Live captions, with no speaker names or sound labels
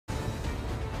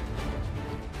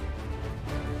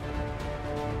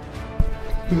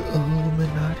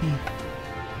Illuminati.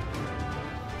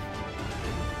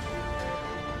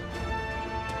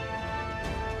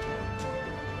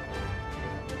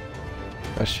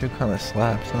 That shit kinda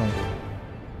slaps, huh?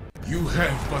 You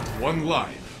have but one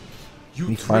life.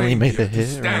 You finally made the hit.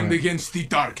 Stand against the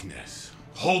darkness.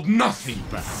 Hold nothing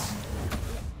back.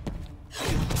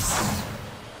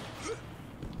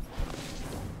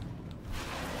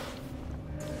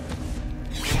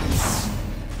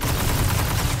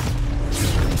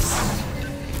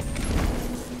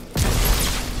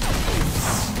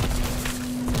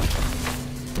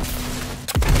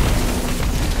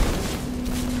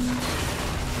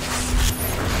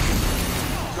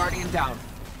 Guardian down.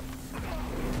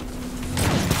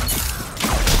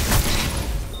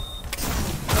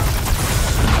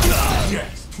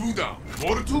 Yes, 2 down.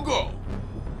 More to go.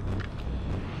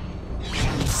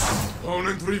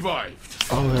 Opponent revived.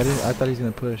 Oh, I thought he was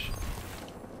gonna push.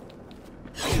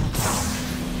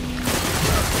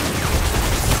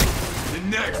 The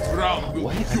next round will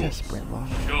What? be I got yours. sprint lock.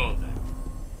 Show them.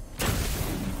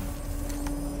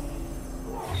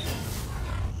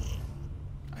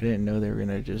 I didn't know they were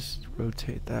gonna just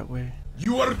rotate that way.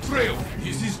 You are trailing.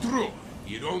 This is true.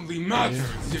 It only matters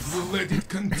if you let it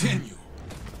continue.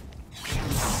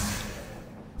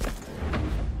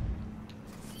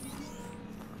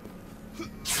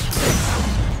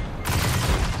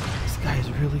 This guy's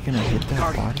really gonna hit that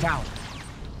Guardian body. down.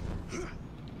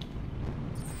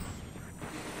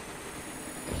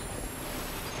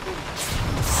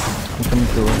 I'm coming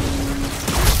through it.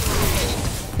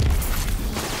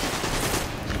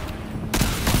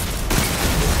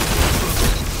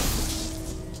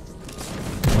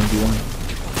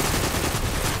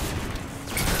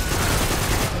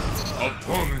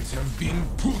 Opponents have been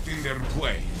put in their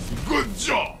place. Good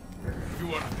job.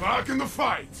 You are back in the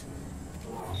fight.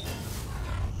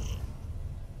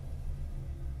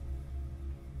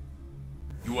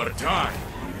 You are tired.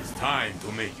 It is time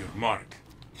to make your mark.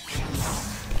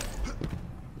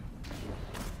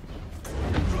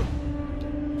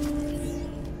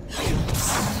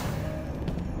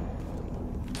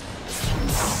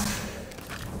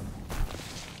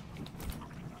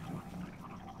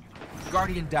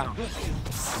 Guardian down.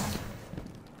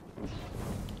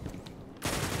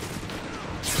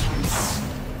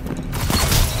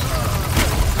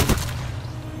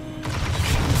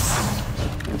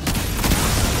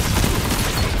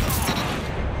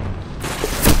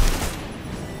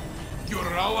 Your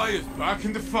ally is back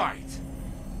in the fight.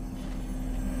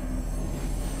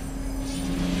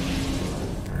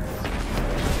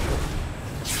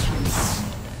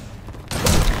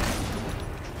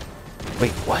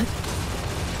 Wait, what?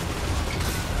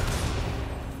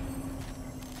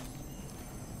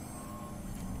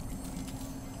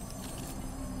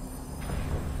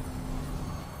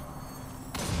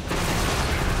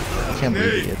 I can't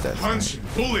believe he hit that. Punching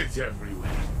bullets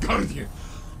everywhere. Guardian,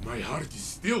 my heart is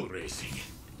still racing.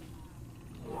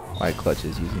 White Clutch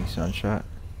is using Sunshot.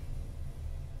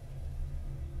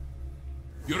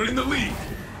 You're in the lead.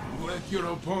 Let your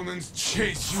opponents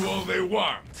chase you all they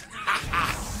want.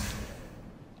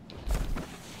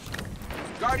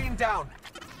 Guardian down.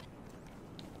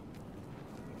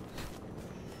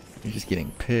 You're just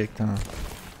getting picked, huh?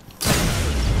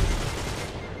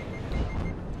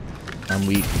 I'm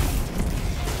weak.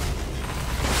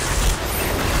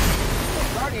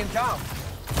 Guardian down.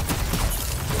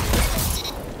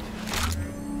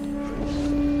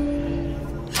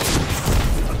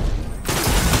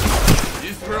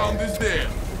 This round is there,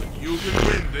 but you can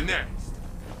win the next.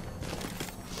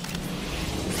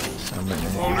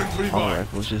 Opponent All revived.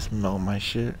 rifles just melt my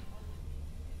shit.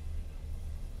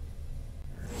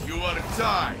 You are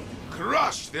tied.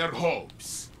 Crush their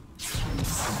hopes.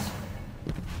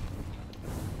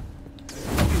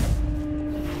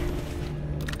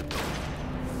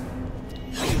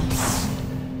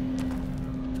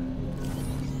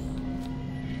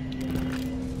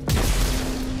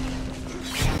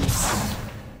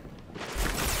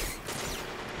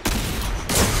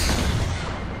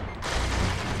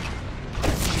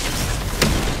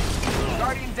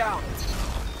 Guardian down.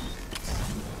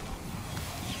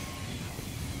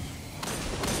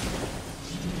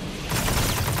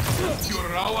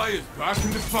 Your ally is back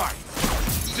in the fight.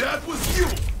 That was you.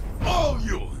 All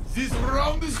you. This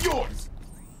round is yours.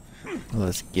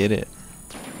 Let's get it.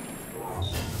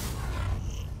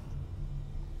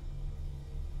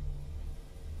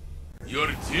 Your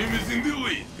team is in the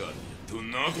lead, Guardian. Do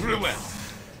not relent.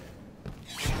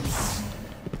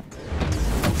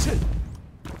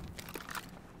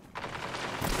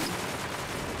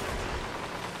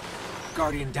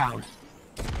 Guardian down.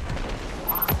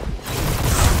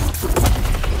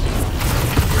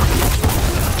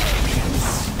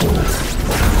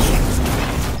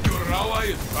 ally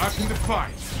is back in the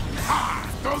fight. Ha!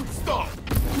 Don't stop!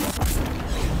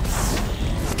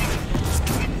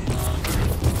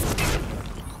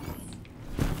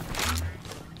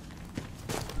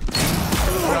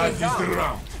 That is the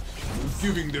round.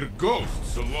 We're giving their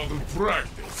ghosts a lot of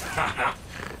practice.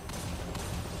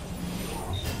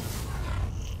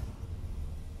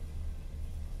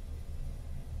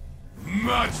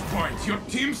 Match point. Your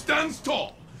team stands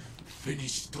tall.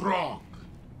 Finish strong.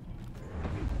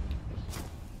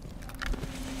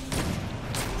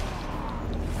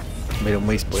 Made him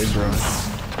waste blade bronze.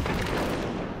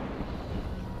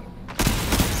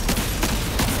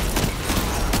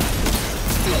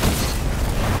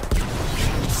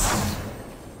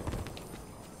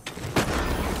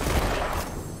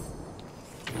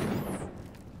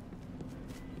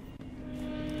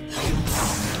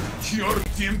 Your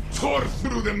team tore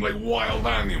through them like wild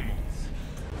animals.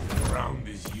 The round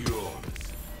is yours.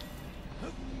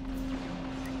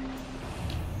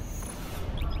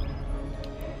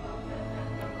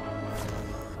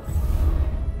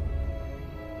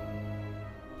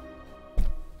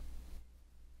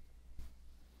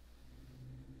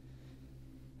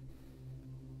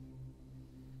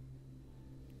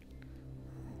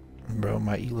 Bro,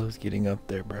 my elo's getting up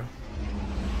there, bro.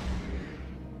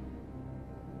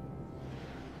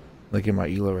 Look at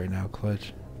my elo right now,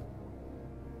 clutch.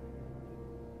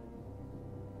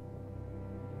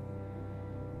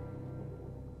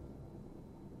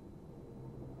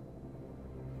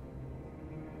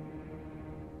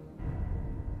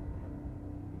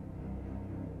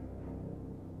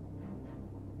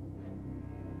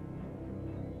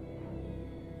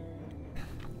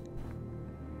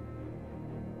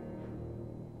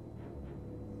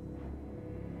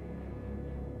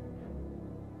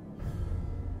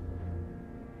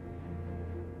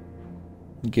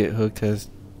 Get Hooked has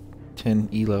 10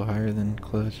 elo higher than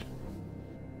clutch.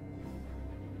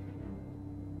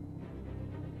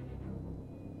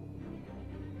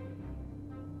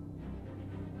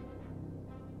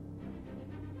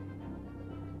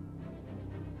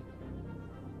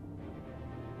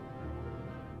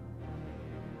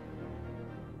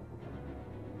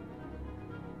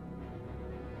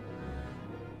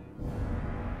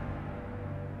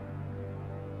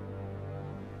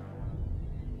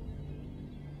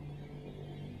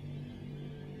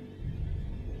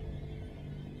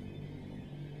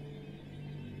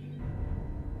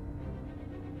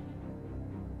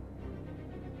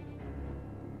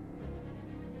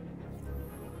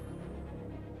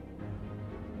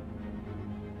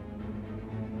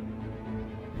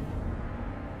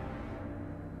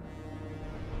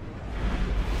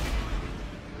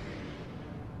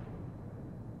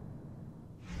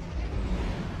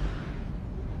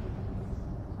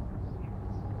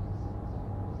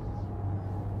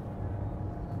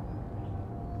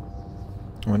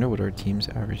 I wonder what our team's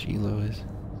average elo is.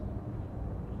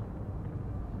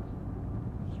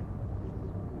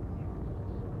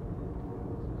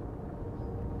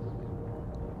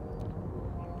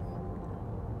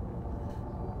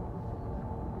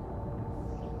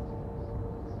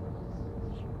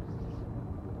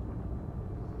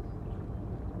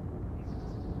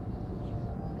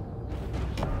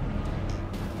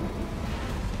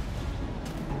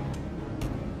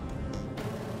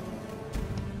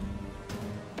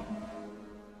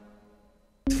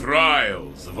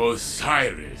 Trials of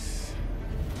Osiris.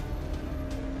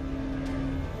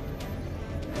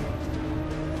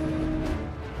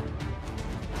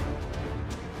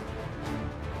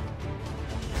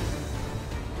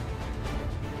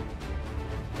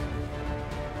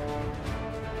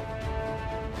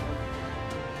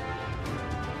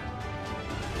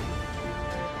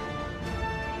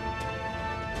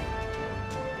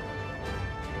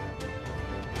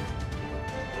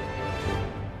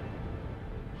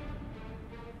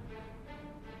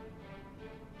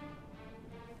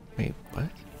 Wait, what?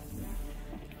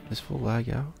 This full lag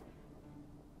out?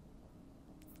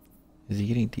 Is he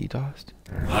getting DDoSed?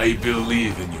 I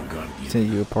believe in you, Guardian.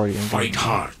 Sent you a party invite. Fight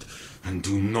hard and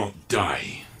do not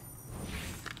die.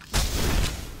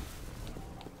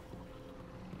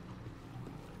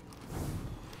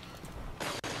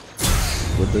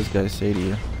 What those guys say to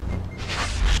you?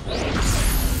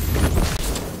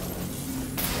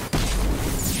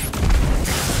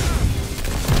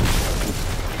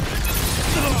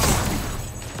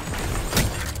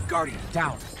 Guardian,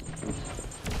 down.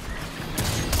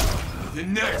 The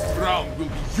next round will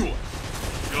be yours.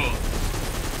 Yours.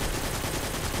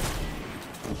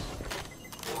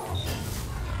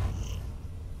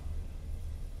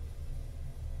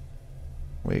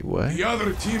 Wait, what? The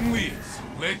other team leads.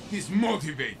 Let this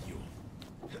motivate you.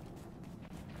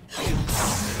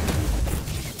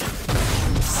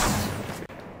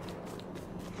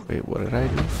 Wait, what did I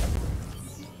do?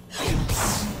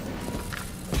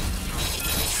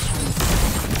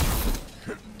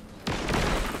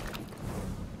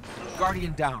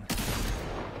 Guardian down.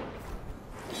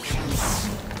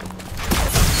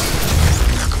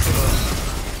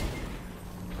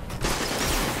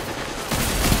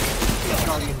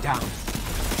 Guardian down.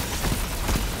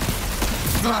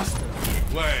 Faster!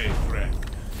 Play, friend.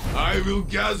 I will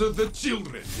gather the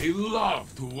children. They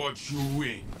love to watch you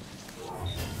win.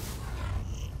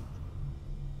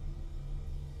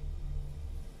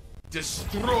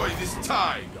 Destroy this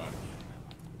tie, Guardian.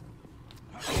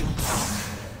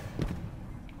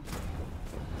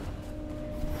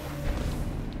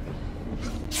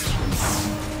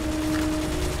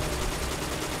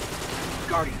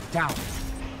 Guardian down.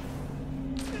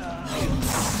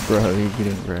 Bro, you're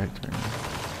getting wrecked right now.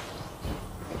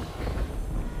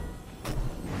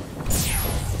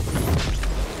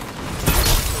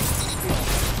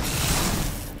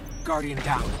 Guardian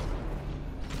down.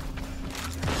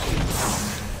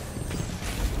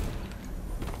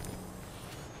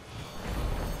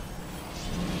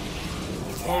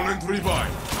 Opponent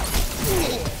revived.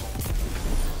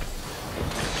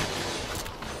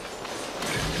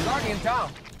 Guardian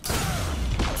down.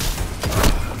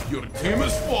 Your team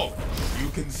is full. You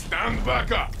can stand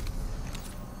back up.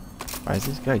 Why is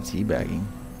this guy teabagging?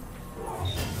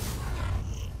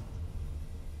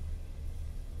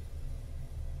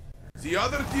 The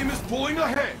other team is pulling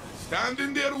ahead. Stand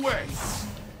in their way.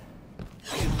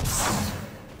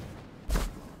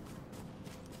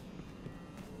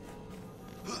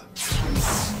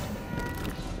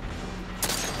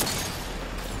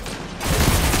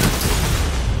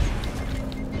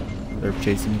 They're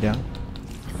chasing me down.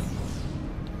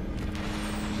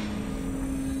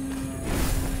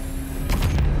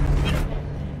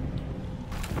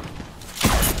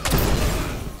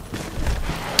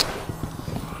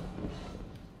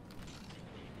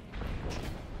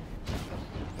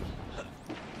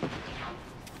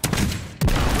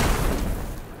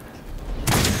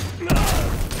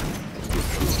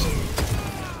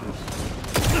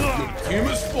 Team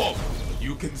is full.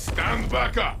 You can stand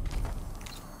back up.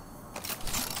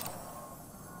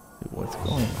 Dude, what's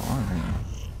going on right now?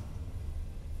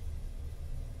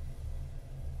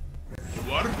 You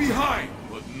are behind,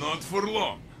 but not for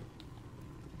long.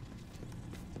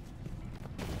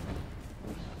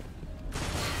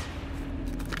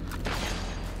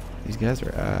 These guys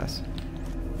are ass.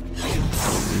 They're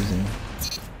losing.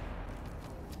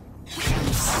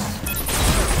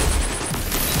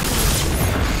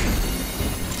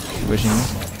 Pushing me.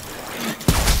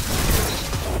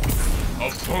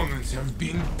 Opponents have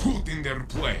been put in their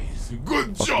place.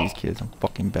 Good Fuck job. these kids. I'm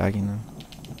fucking bagging them.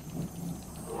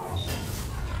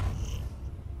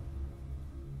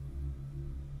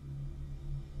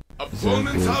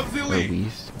 Opponents good have the or lead.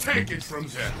 least? Take it from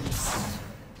them.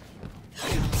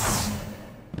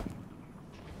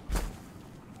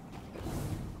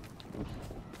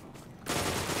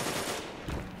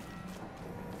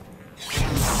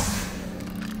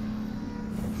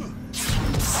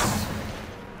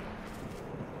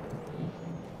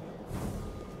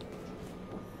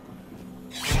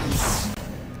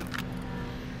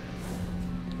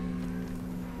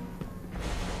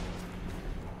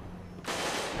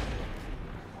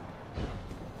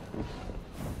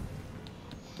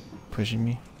 Pushing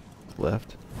me.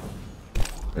 Left.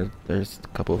 There's a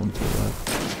couple of them to the left.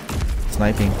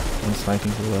 Sniping. One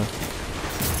sniping to the left.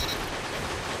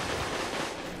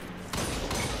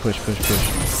 Push, push, push.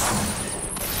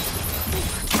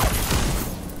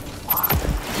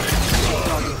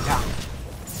 Guardian down.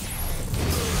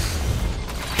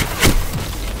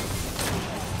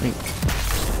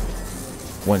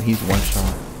 Wait. He's one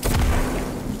shot.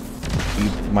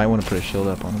 You might want to put a shield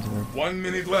up on his orb. 1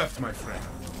 minute left, my friend.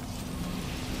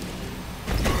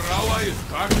 Your ally is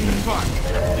back in the fight.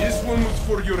 This one was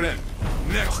for your end.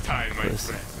 Next time, my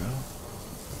Listen, friend. bro.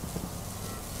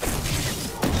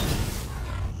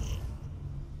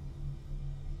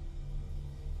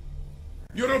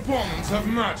 Your opponents have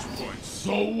match points,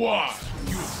 so what?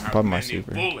 You have Pop my many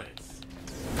super. bullets.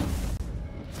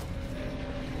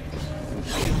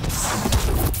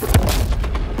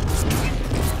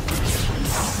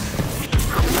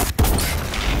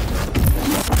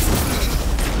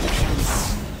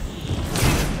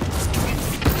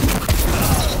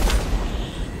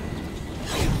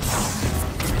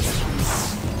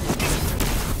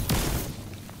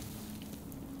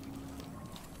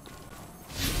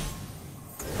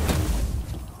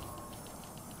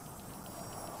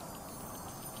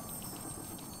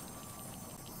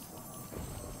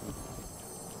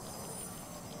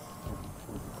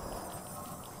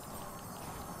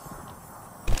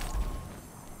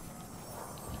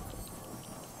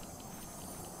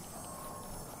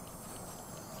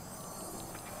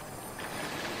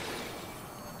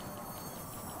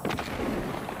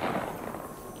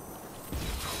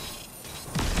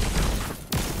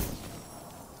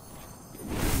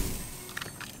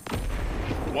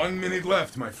 1 minute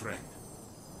left, my friend.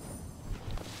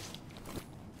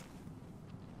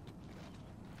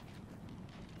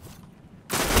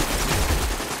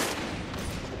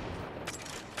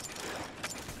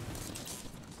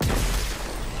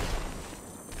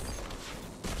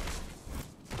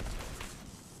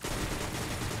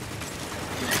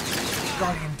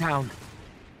 Guardian down.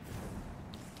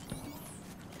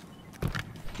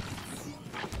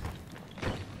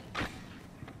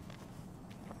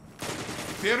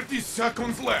 "30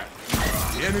 seconds left.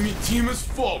 The enemy team has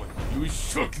fallen. You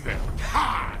shook them.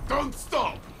 Ha! Don't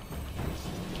stop!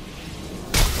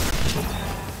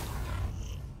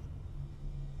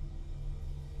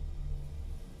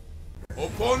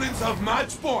 Opponents have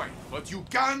match point, but you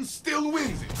can still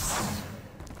win this.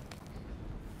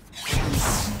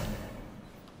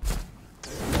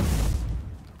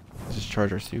 Just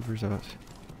charge our supers out.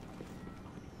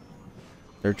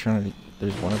 They're trying to.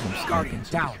 There's one of them sniping,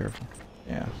 so be careful.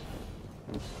 Yeah.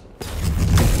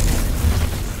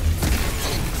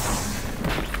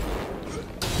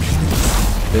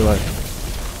 They like.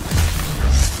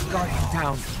 Guardian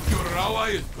down. Your ally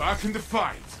is back in the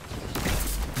fight.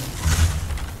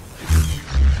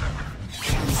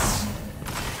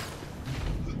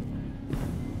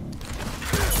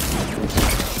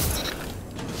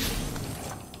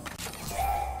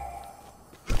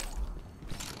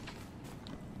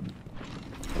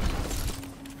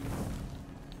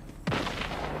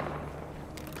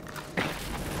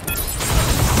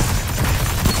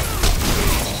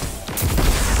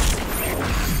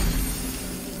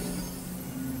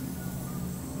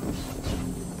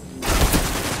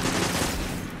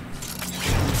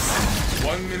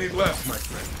 Left, my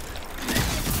friend.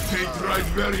 They tried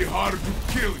very hard to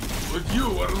kill you, but you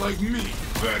are like me,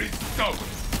 very stubborn.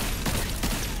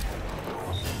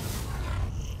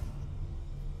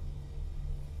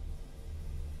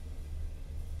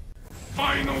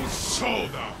 Final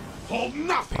showdown. Hold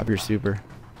nothing. Pop your super.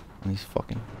 And he's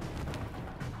fucking.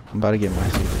 I'm about to get my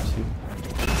super too.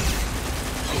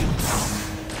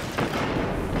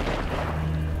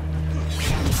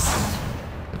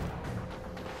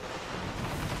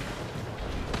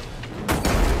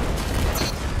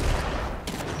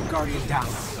 Guardian down.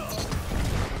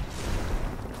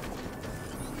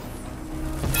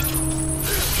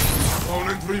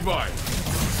 Opponent revived.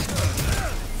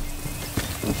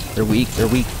 They're weak. They're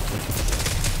weak.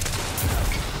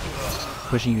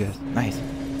 Pushing you guys. Nice.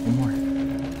 One more.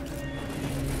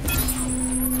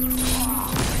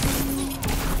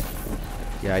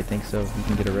 Yeah, I think so. You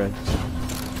can get a res.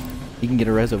 You can get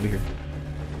a res over here.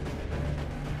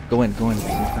 Go in. Go in. He's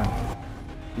time.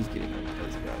 He's getting it.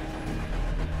 Let's go.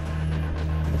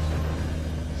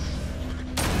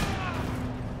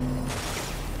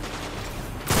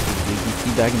 He's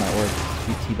teabagging my orb.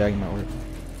 He's teabagging my orb.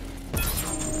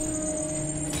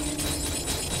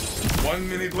 1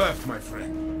 minute left, my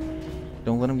friend.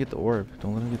 Don't let him get the orb.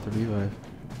 Don't let him get the revive.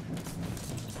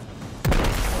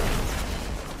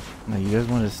 No, you guys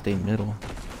want to stay middle.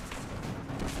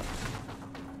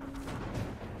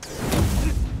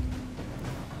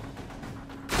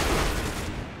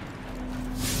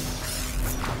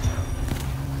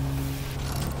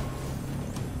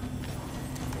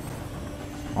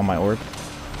 On my orb.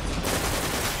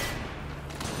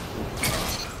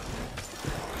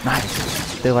 Nice.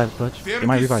 Stay alive, clutch. They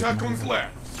might revive. 30 seconds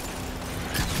left.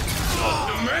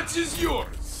 The match is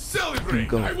yours. Celebrate.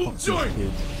 Go. I will Fuck join these you.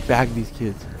 kids. Bag these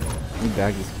kids. Let me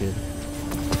bag this kid.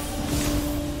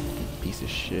 Piece of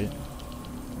shit.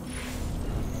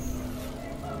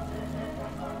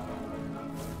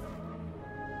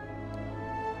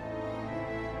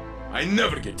 I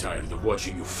never get tired of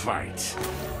watching you fight.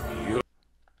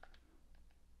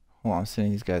 Hold on, I'm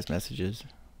sending these guys messages.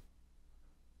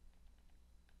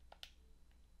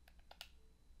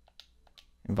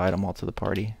 Invite them all to the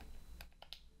party.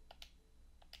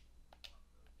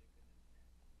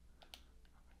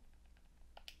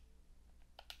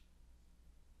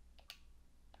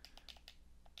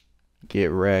 Get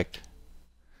wrecked.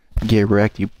 Get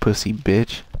wrecked, you pussy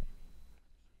bitch.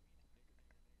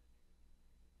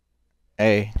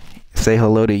 Hey, say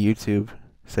hello to YouTube.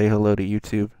 Say hello to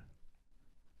YouTube.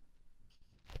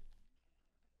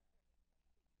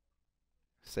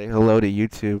 Say hello to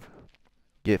YouTube.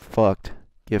 Get fucked.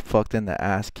 Get fucked in the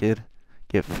ass, kid.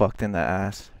 Get fucked in the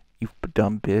ass. You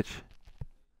dumb bitch.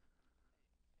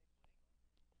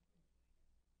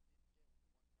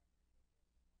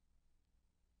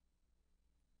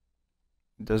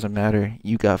 Doesn't matter.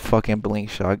 You got fucking blink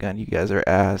shotgun. You guys are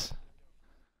ass.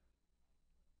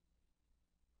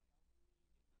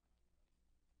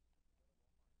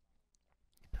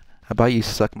 How about you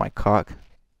suck my cock?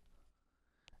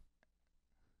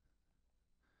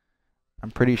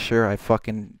 I'm pretty sure I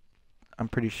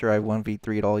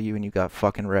 1v3'd all you and you got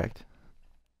fucking wrecked.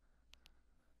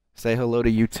 Say hello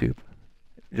to YouTube.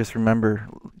 Just remember,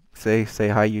 say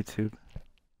hi YouTube.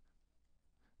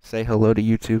 Say hello to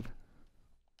YouTube.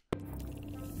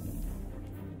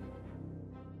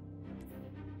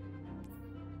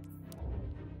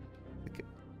 Okay.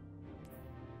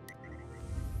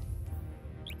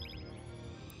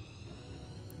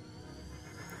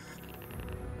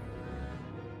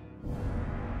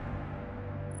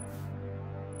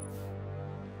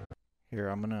 Here,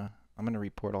 I'm gonna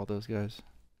report all those guys.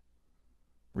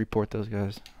 Report those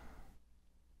guys.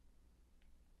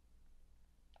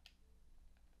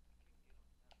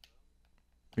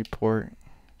 Report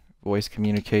voice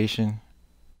communication,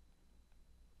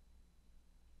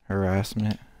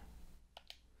 harassment.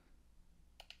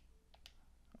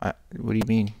 What do you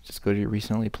mean? Just go to your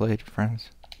recently played friends.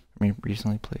 I mean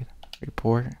recently played.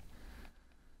 Report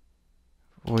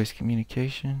voice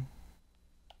communication,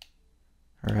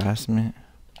 harassment.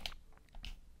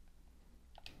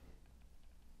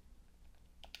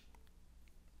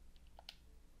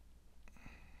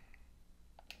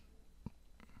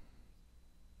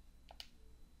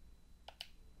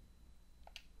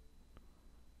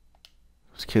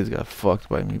 Those kids got fucked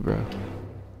by me, bro.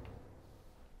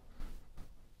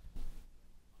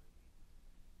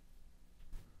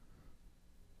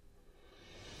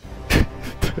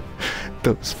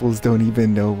 Those fools don't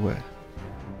even know what.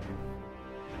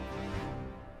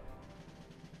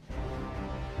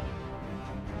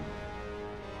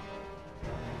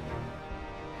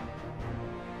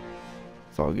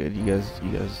 It's all good. You guys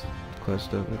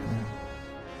clutched up at the end.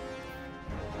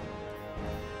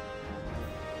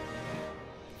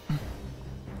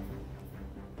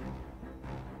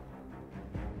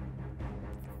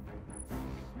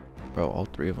 Bro, all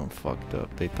three of them fucked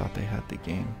up. They thought they had the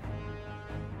game.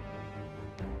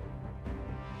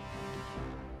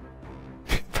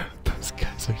 Bro, those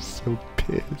guys are so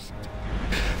pissed.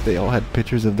 They all had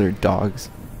pictures of their dogs.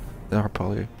 They are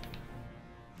probably...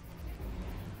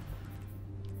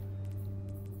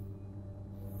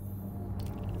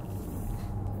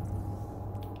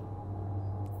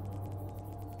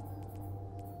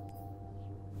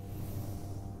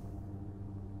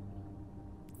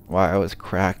 Wow, I was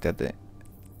cracked at the...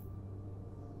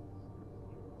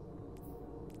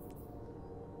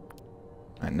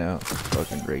 I know,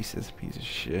 fucking racist piece of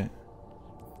shit.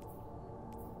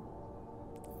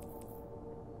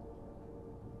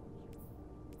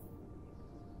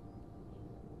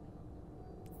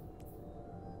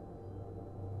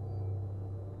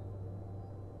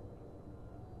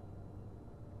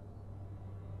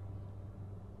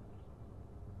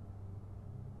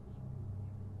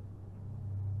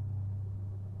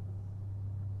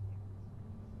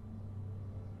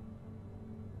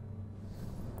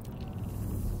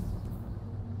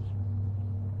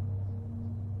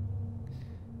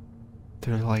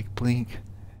 They're like, blink.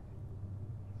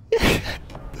 They're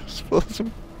supposed to...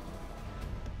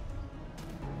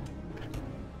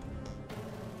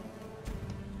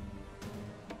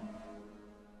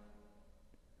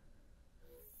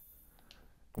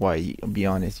 Why, be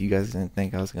honest, you guys didn't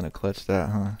think I was gonna clutch that,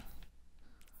 huh?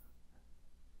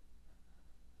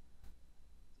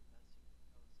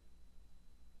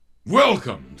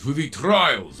 Welcome to the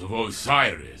trials of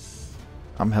Osiris.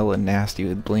 I'm hella nasty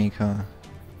with blink, huh?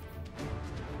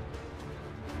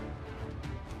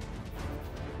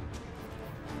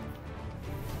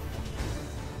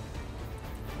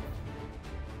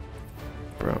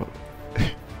 Bro.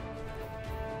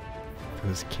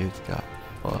 Those kids got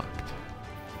fucked.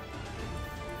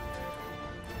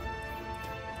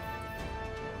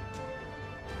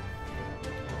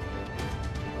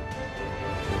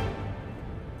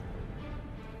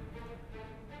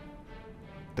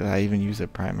 Did I even use a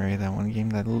primary that one game?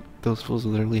 Those fools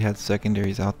literally had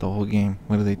secondaries out the whole game.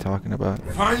 What are they talking about?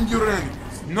 Find your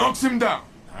enemies, knock them down.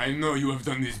 I know you have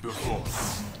done this before.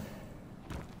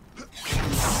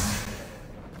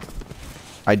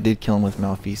 I did kill him with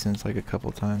malfeasance like a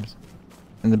couple times.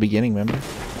 In the beginning, remember?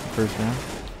 First round.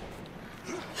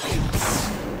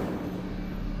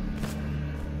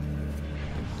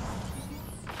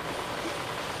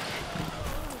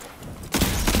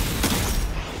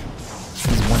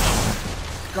 He's one shot.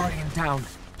 Guardian down.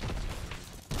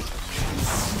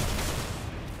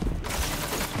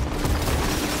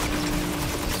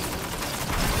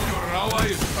 Your ally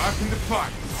is back in the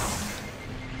fight.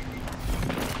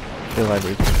 Stay alive,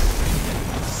 Reaper.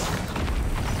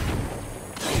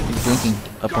 He's blinking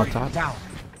up on top. Down.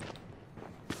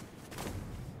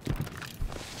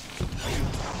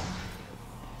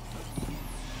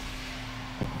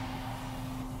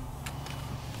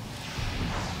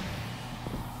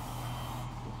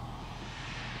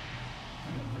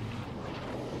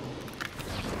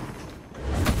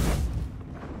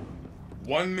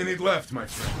 1 minute left, my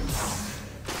friend.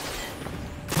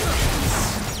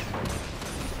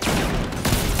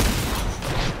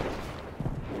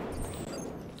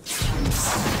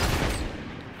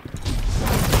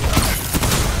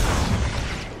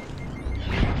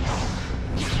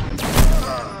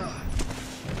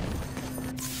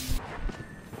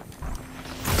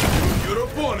 Your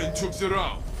opponent took the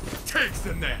round. Takes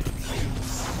the next.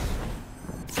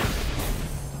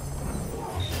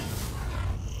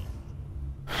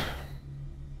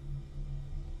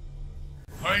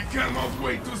 I cannot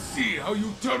wait to see how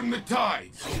you turn the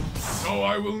tides. So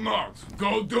I will not.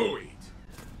 Go do it.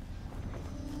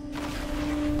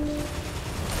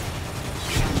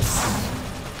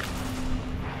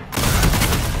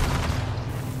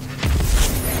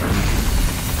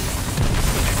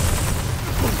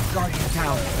 Guardian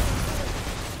down.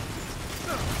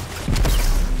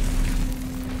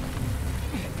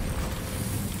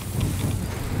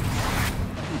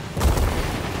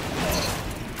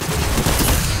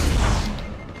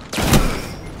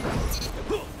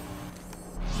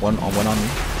 One on me. One on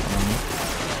me.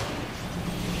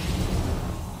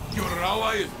 Your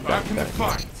ally is back in the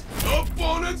fight.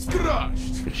 Opponent's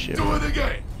crushed. Good shit. Do it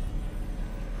again.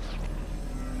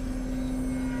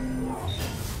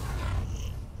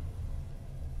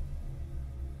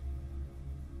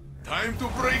 Time to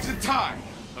break the tie.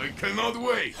 I cannot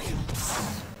wait.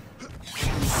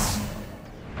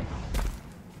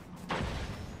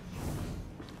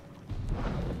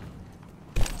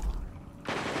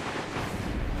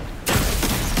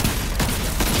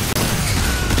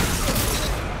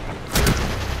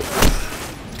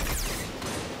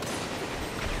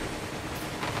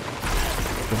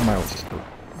 Go for my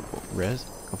res.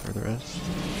 Go for the res.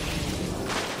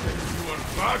 You are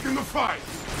back in the fight.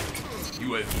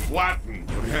 You have flattened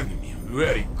your enemy.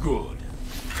 Very good.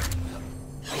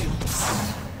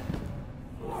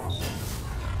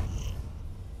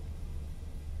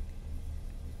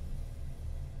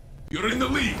 You're in the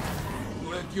lead.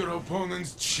 Let your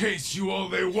opponents chase you all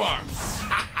they want.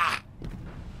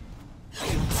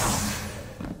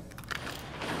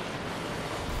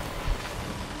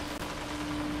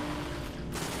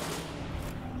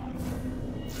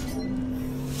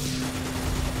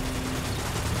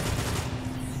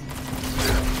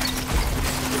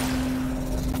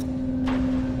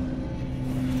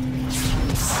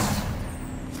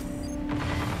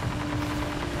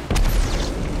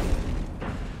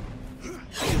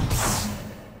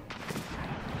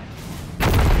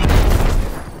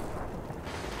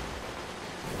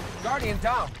 Guardian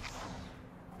down.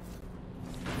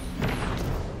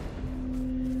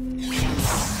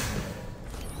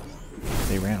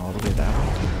 They ran all the way that way.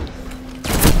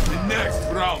 The next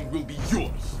round will be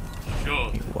yours.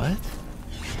 Sure. Wait, what?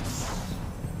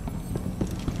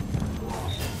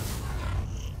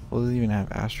 What does it even have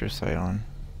astrocyte on?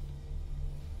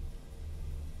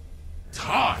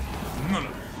 Tie? No,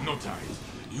 no ties.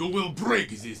 You will break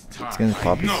this tie. It's gonna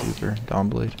pop I know. his super. Dawn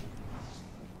Blade.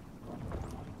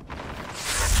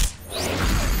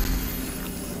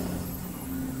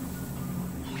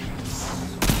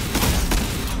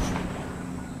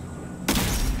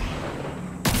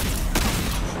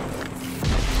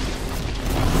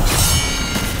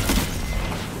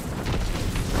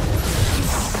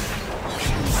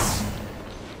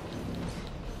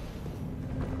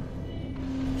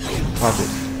 Pop it.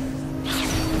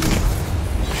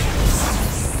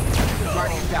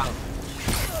 Guardian down.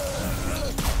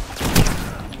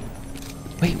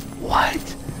 Wait, what?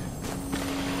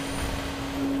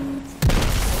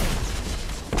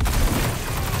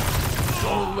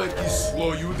 Don't let this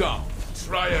slow you down.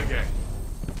 Try again.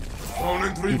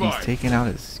 Opponent Dude, he's revive. taking out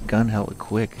his gun hella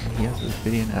quick. He has those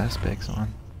Vidian aspects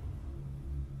on.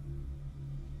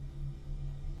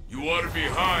 You are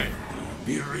behind.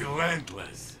 Be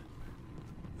relentless.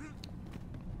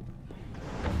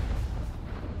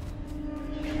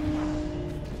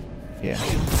 Yeah.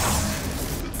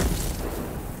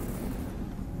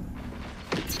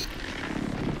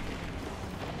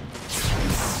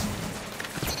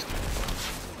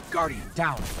 Guardian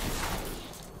down.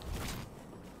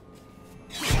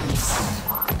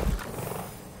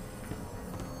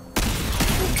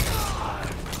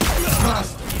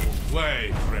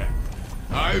 Play, friend.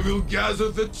 I will gather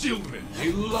the children.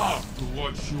 They love to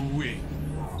watch you win.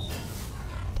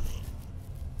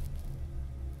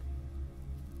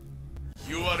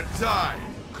 You are tied.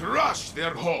 Crush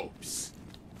their hopes.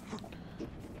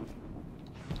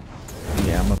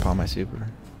 Yeah, I'm gonna pop my super.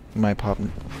 You might pop.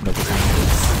 Nope.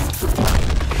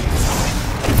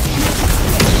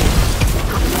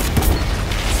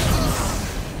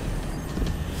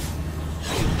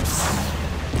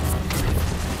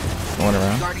 Going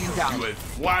around. Guardian down. You have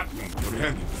flattened your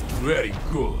enemies very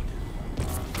good.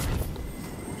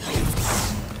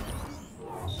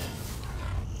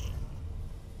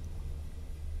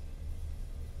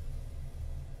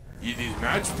 It is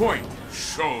match point.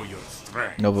 Show your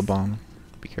strength. Nova bomb.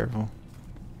 Be careful.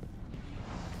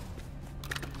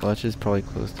 Clutch is probably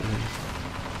close to his.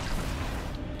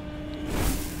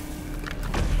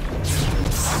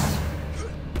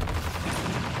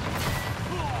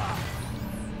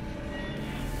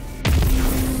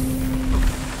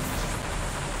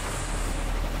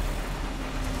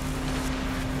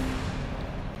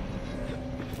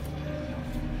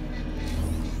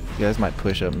 You guys might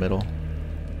push up middle.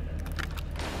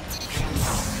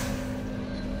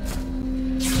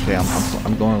 Okay,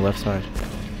 I'm going left side.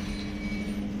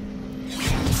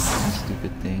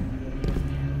 Stupid thing.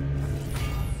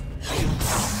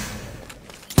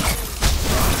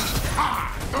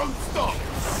 Ha! Don't stop.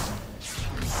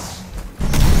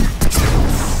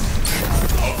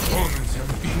 Opponents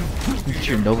have been put in Get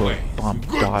your their Nova place. bomb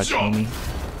Good dodge, job. homie.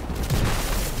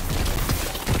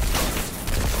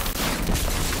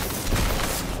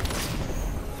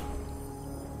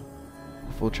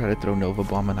 We'll try to throw Nova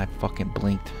bomb and I fucking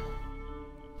blinked.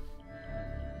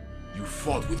 You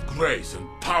fought with grace and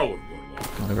power,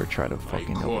 Warlock. Don't ever try to My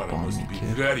fucking Nova Cora bomb must me, be kid.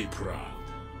 very proud.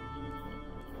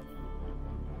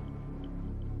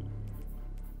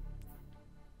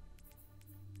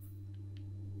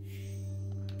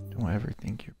 Don't ever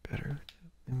think you're better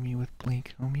than me with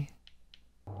blink, homie.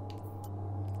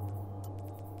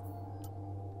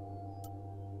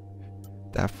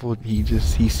 That fool, he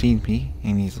seen me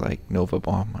and he's like, Nova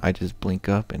bomb. I just blink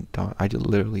up and I just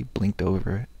literally blinked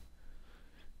over it.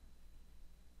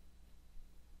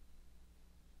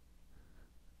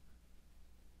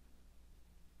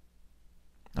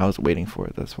 I was waiting for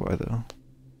it, that's why though.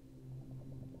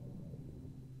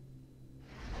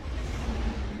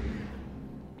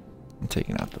 I'm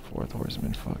taking out the fourth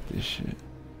horseman, fuck this shit.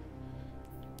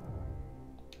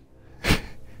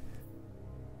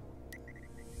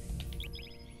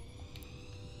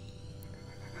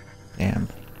 Damn.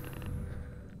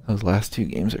 Those last two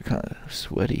games are kind of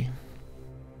sweaty.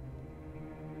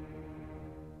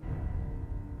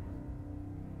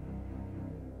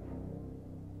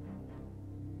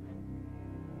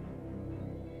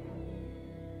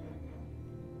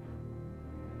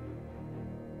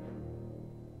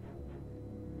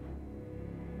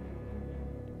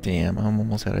 Damn, I'm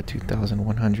almost at a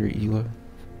 2,100 ELO.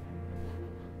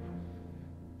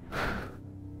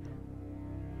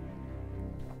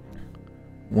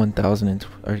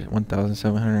 Or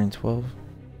 1,712.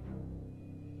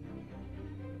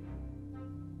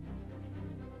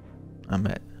 I'm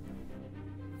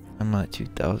at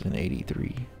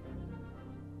 2,083.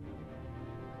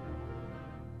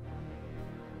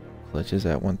 Clutch is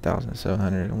at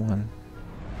 1,701.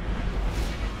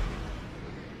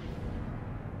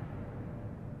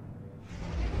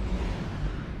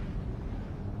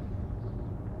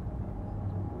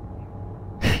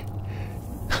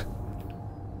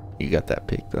 You got that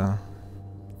pick though.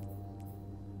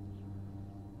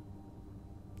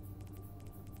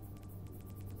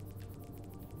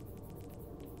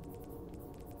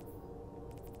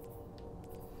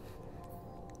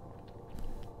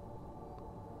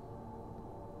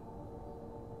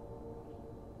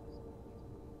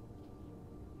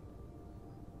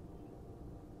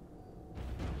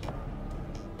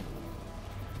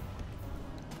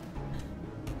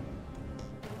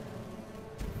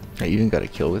 Hey, you didn't got a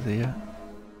kill with it yet?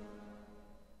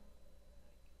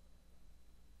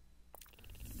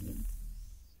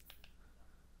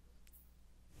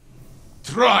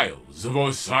 Trials of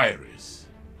Osiris.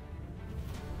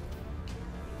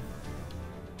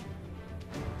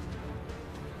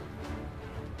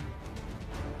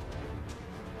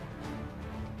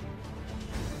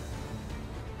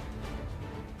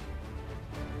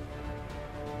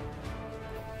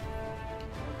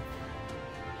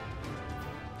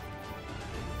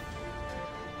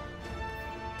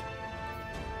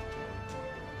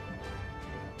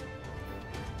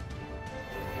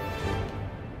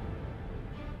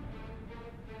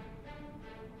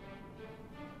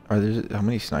 Are there, how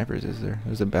many snipers is there?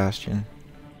 There's a bastion.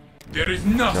 There is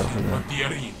nothing but the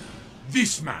arena.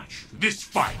 This match, this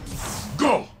fight.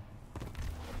 Go!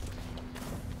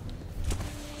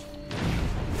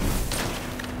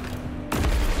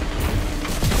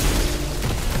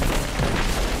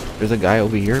 There's a guy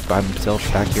over here by himself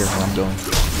back here where I'm going.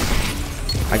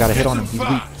 I got a hit on him. He's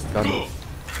weak. Got him.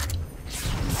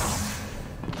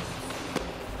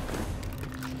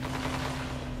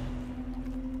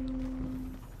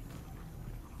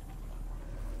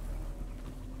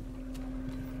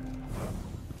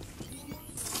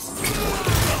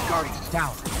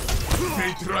 down.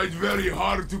 They tried very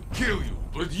hard to kill you,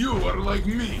 but you are like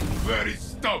me, very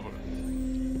stubborn.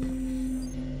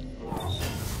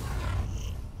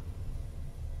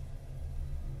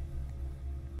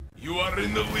 You are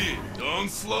in the lead. Don't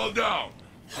slow down.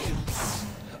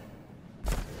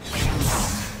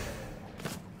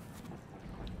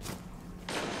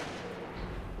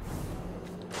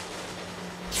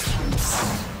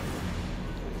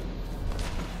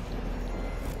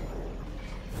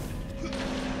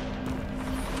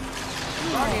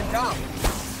 Guardian down.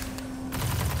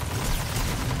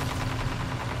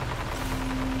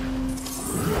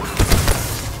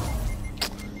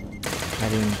 I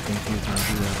didn't think he was gonna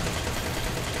do that.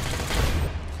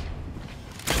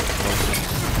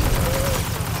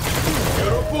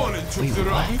 Your opponent took Wait, the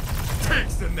round. what?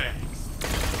 Takes the next.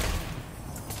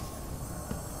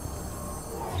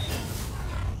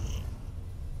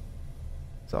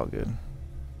 It's all good.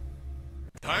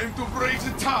 Time to break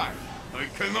the tie. I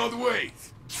cannot wait.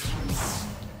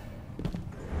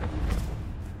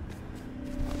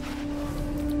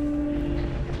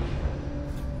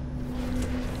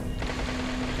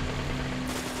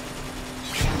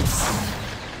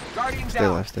 Guardian Stay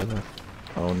down. left, stay left.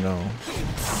 Oh no.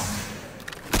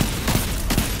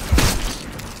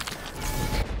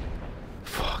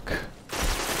 Fuck.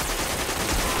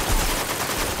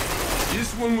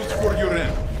 This one was for your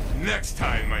enemy. Next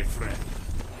time, my friend.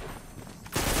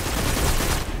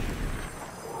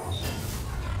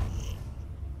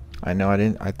 I know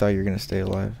I thought you were gonna stay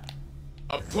alive.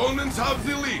 Opponents have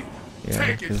the lead. Yeah,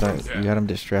 Take it because from you them. got him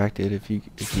distracted. If you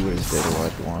would have stayed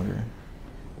alive longer,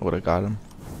 I would have got him.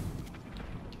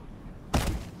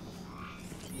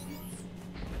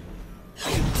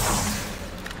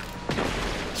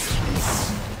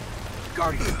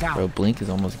 Guardian down. Bro, Blink is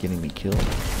almost getting me killed.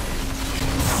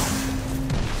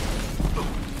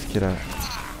 Get out.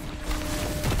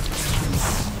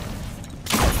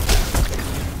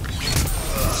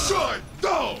 Shut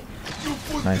down! You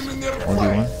put Nice. them in their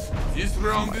 1v1. place. This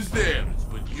round is theirs,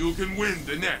 but you can win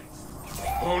the next.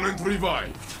 Opponent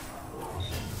revived.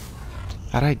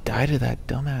 How'd I die to that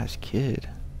dumbass kid?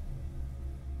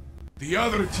 The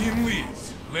other team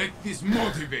leads. Let this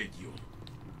motivate you.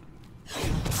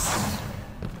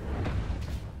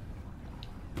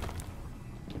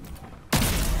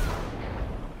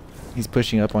 He's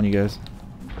pushing up on you guys.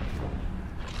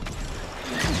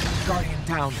 Guardian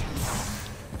down.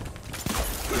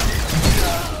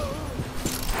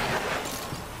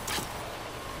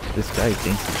 This guy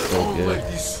thinks he's so Don't good.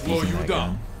 let this slow using you that down.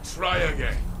 gun. Try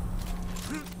again.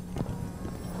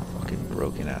 Fucking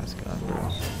broken ass gun,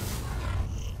 bro.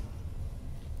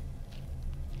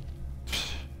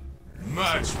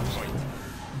 Match point.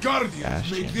 Guardians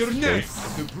Bastion. make their names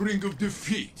at the brink of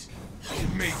defeat.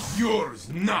 Make yours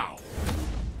now.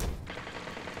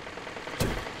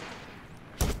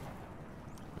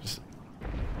 Just-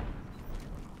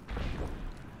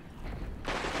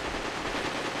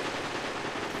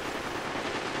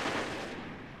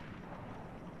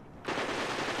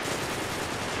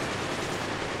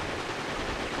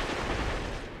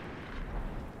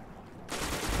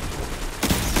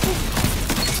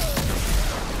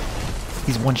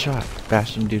 He's one shot.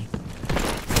 Bastion, dude.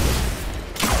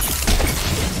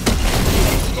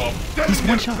 Stop dead He's in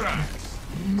one their shot. tracks.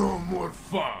 No more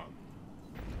fun.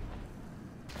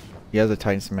 He has a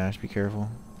Titan Smash. Be careful.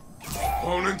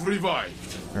 Opponent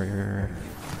revived.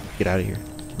 Get out of here.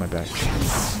 Get my back.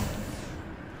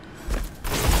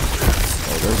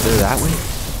 Oh, they're that way?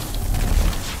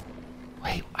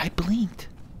 Wait, I blinked.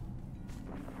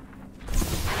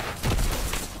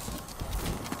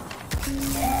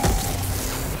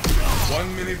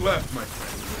 1 minute left, my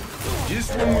friend. This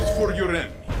one was for your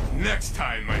enemy. Next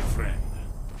time, my friend.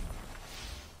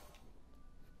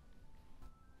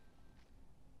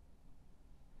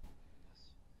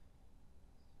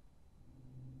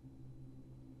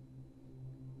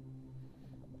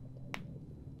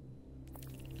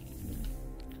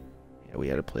 Yeah, we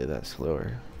had to play that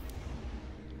slower.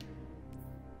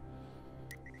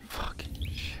 Fucking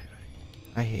shit.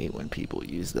 I hate when people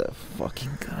use that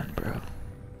fucking gun, bro.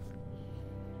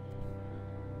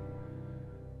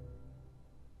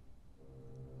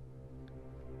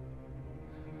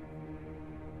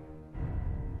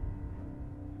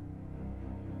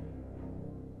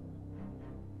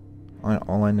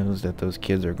 All I know is that those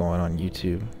kids are going on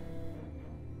YouTube.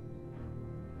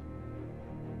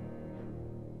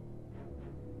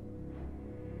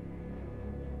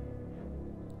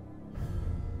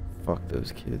 Fuck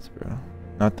those kids, bro.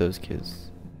 Not those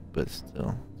kids, but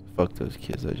still. Fuck those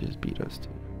kids that just beat us too.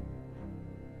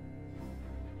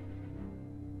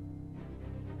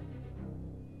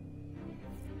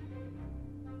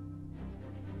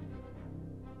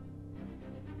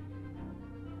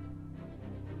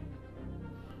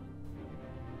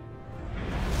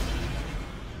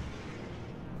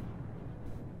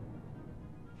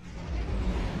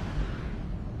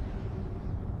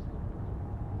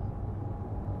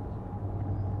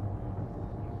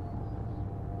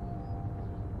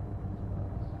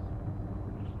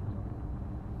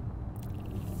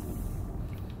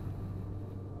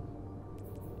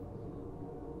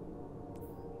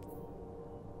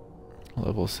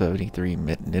 Level 73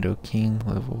 Nidoking.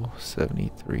 Level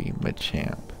 73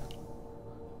 Machamp.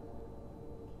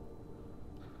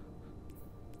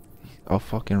 I'll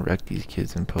fucking wreck these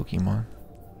kids in Pokemon.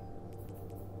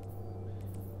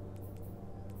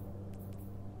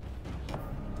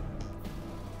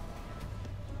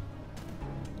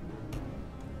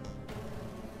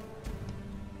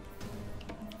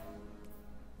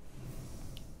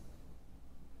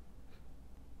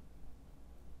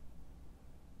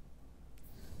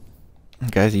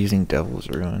 Guy's using Devil's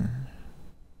Ruin.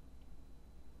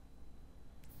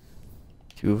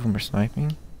 Two of them are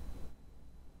sniping.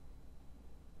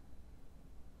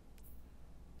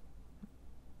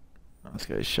 Oh, this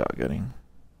guy's shotgunning.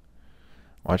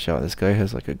 Watch out, this guy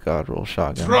has like a god roll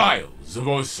shotgun. Trials of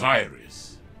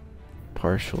Osiris.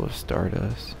 Partial of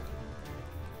Stardust.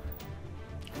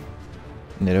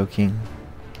 Nidoking.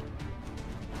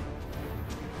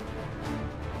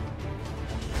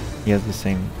 He has the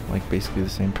same, like basically the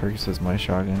same perks as my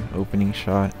shotgun. Opening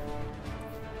shot.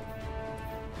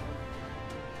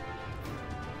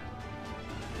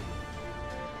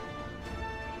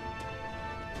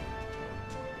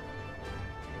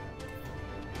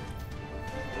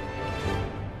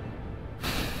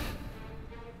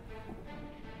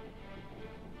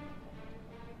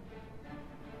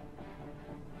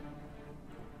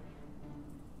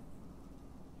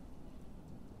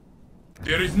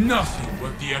 There is nothing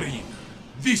but the arena.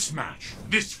 This match,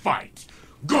 this fight.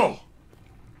 Go!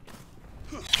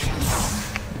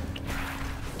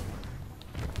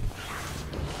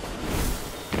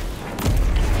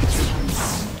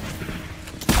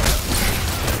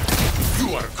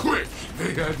 You are quick.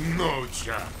 They had no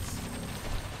chance.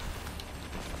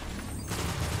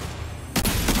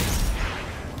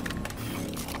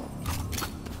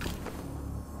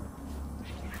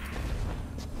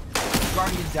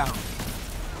 Guardian down.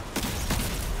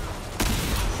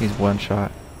 He's one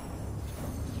shot.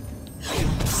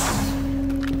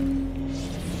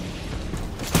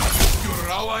 Your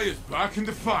ally is back in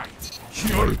the fight.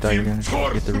 Your You thought you were team gonna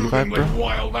tore get the through revive, them bro? like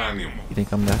wild animals. You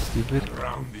think I'm that stupid?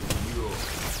 Round is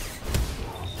yours.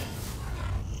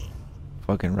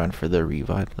 Fucking run for the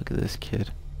revive. Look at this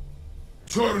kid.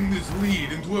 Turn this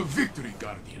lead into a victory,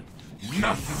 Guardian.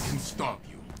 Nothing can stop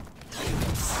you.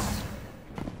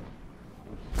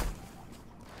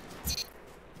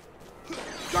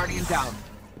 Guardian down.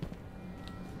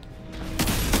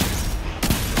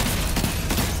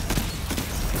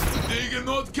 They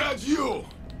cannot catch you.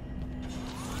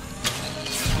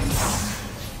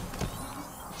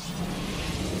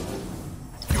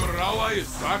 Your ally is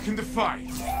back in the fight.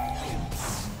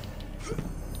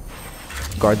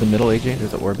 Guard the middle, AJ.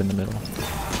 There's an orb in the middle.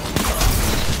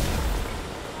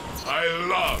 I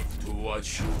love to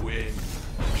watch you win.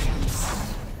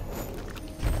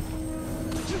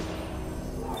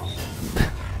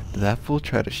 Did that fool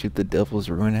try to shoot the Devil's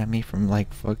Ruin at me from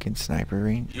like fucking sniper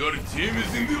range? Your team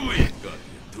is in the lead, Guardian.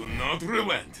 Do not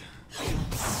relent.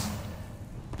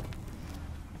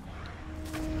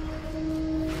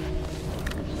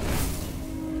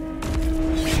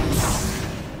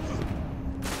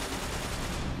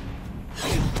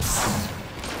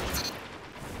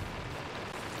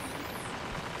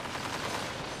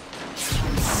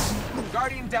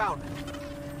 Guardian down.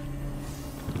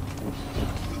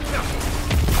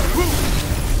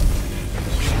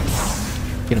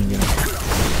 Get him, get him.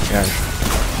 Yeah.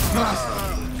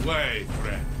 Play,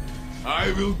 friend.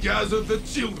 I will gather the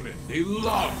children. They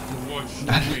love to watch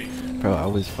you win. Bro, I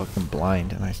was fucking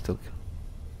blind and I still...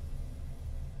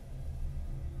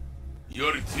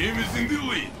 Your team is in the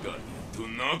lead, Guardian. Do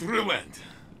not relent.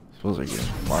 Suppose are getting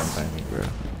farmed by me, bro.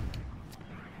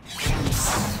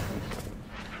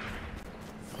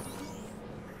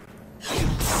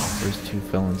 Where's two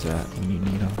felons at when you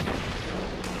need them?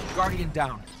 Guardian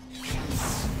down.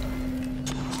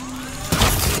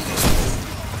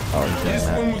 Oh, he's This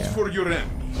doing one that, was yeah. for your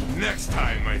enemy. Next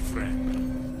time, my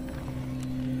friend.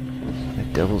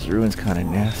 That Devil's Ruin's kind of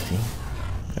nasty.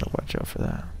 Gotta watch out for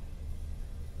that.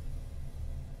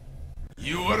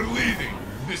 You are leading.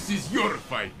 This is your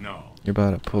fight now. You're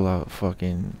about to pull out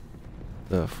fucking...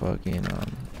 the fucking,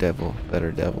 devil.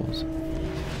 Better devils.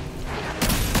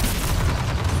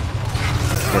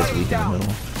 This guy's weak in the middle.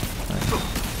 Nice.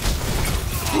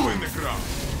 Two in the ground.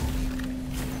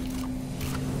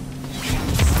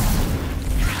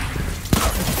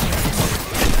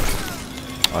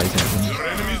 Oh, he's gonna Your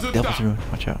enemies are Devil's down. Ruin,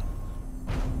 watch out.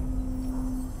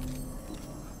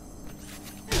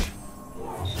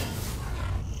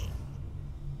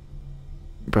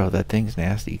 Bro, that thing's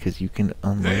nasty because you can They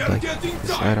unload are like getting the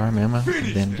tired. sidearm ammo and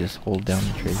Finish then them. just hold down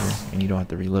the trigger and you don't have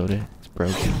to reload it. It's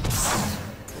broken.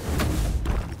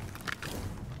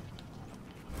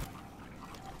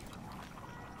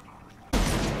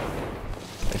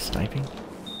 sniping?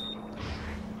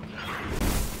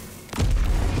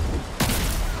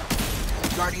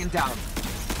 Guardian down.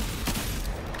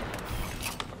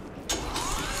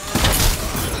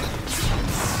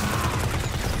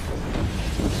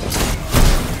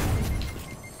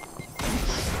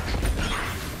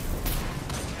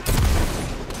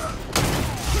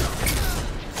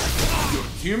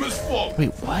 Team is full. Wait,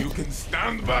 what? You can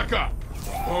stand back up.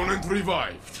 Opponent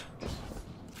revived.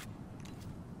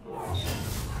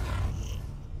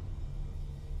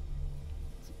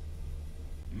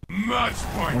 Match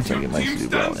point. Once I Your get my team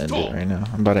super, I'll stands end tall. it right now.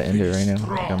 I'm about to end it right now. I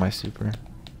Strong. got my super.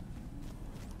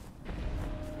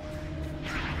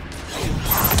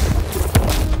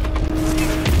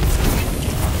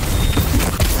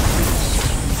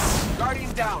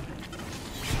 Guardian down.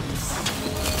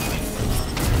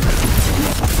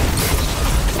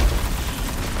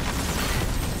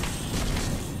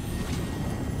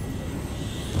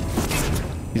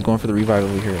 He's going for the revive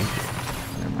over here.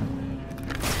 Never mind.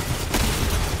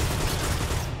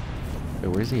 Wait,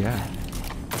 where's he at?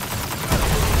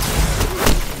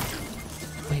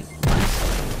 Wait, what?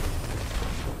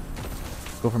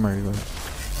 Go for my revive.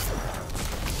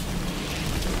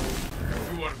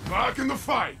 You are back in the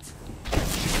fight.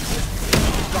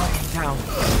 Guardian down.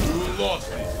 You lost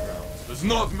this round. Does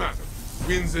not matter.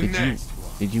 Wins the next one.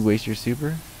 Did you waste your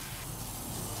super?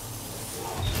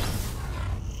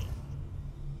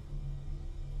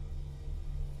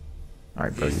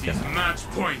 Alright, bro, This you're is gonna, match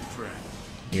point, friend.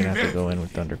 you're gonna have to go in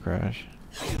with Thunder Crash.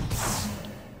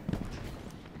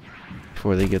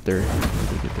 Before they get their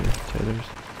tethers.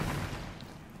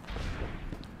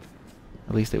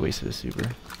 At least they wasted a super.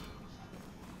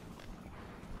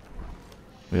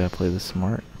 We gotta play this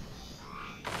smart.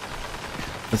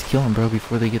 Let's kill them, bro,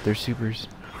 before they get their supers.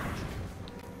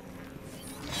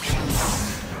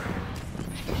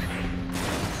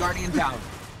 Guardian down.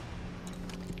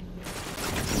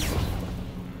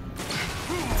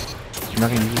 You're not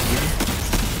gonna use this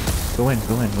super? Go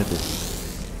in with it.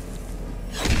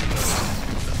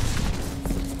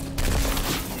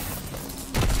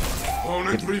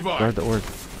 Opponent revived. Guard the orb.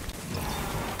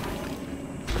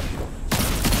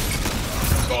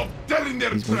 Stop dead in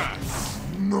their He's moving. tracks.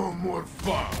 No more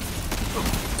fun.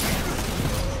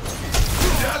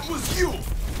 That was you.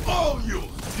 All you.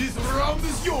 This round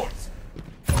is yours.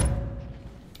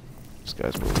 This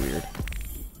guy's real weird.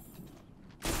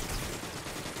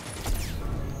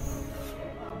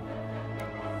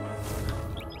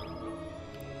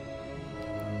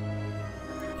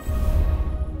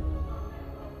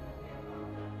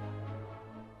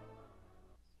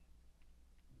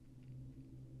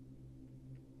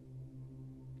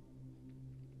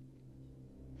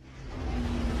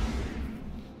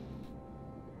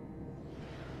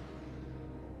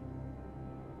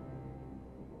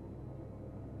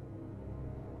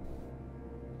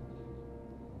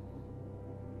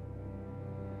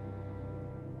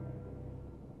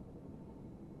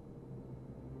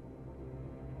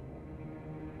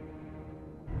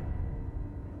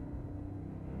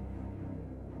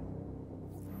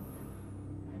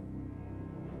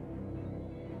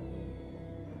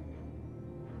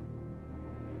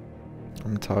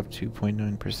 I'm top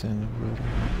 2.9% of rotor.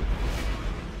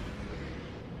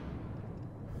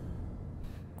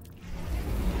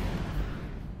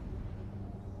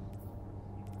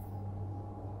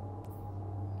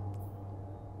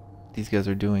 These guys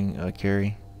are doing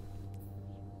carry.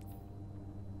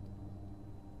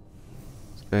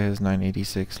 This guy has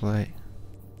 986 light.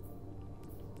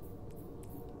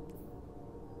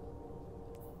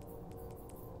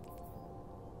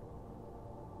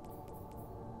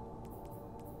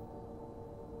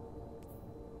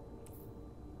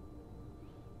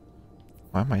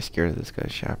 Why am I scared of this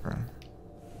guy's chaperone?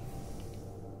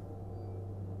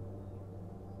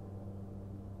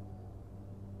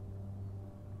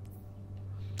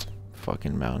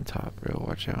 Fucking mountaintop, bro.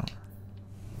 Watch out.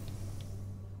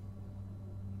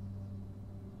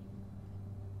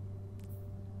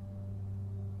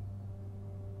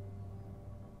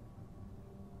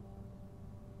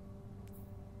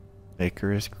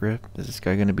 Icarus grip. Is this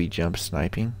guy gonna be jump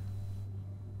sniping?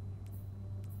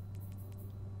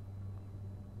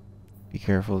 Be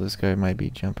careful, this guy might be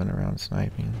jumping around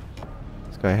sniping.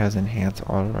 This guy has enhanced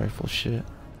auto rifle shit.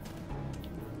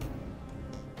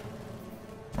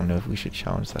 I don't know if we should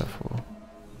challenge that fool.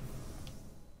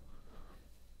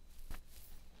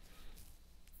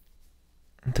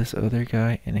 This other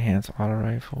guy, enhanced auto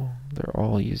rifle. They're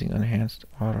all using enhanced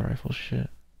auto rifle shit.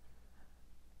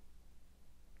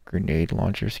 Grenade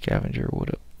launcher scavenger, what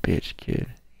a bitch, kid.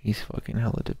 He's fucking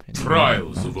hella dependent.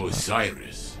 Trials of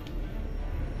Osiris.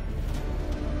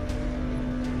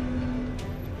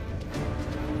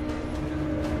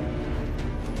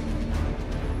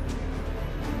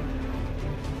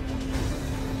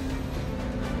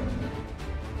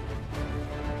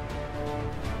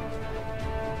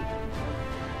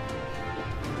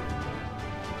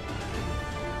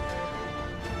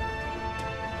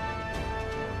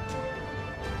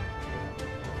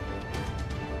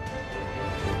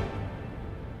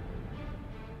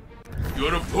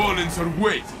 opponents are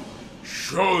waiting.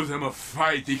 Show them a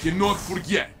fight they cannot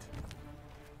forget.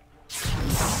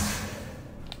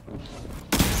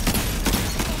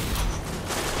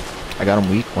 I got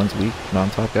him weak. One's weak.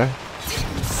 Mountain top guy.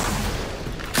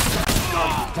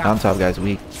 Mountain top guy's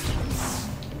weak.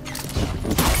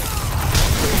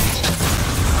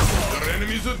 Your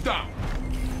enemies are down.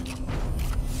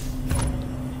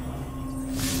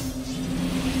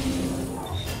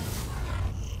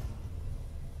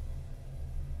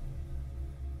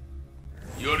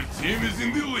 Your team is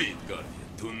in the lead, Guardian.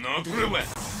 Do not relent.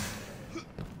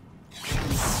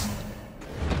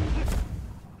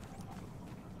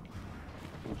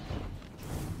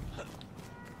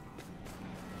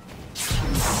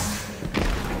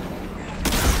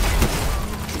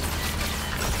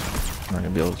 I'm not gonna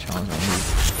be able to challenge on me.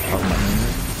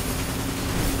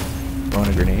 Throwing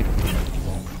a grenade.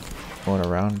 Going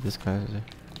around. This guy's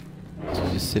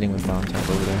just sitting with mountain top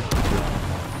over there.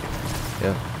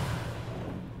 Yeah.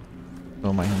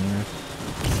 Oh my hand.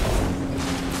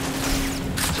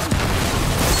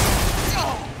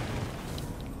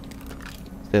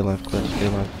 Stay alive, Clutch. Stay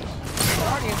alive.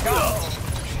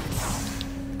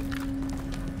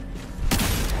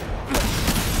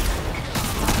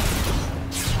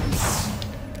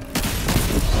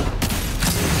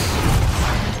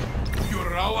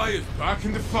 Your ally is back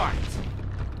in the fight.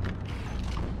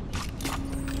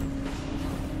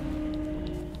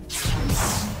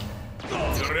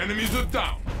 Your enemies are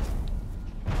down.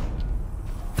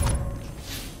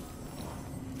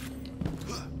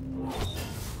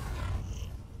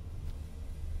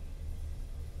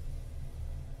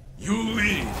 You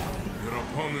lead, your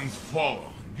opponents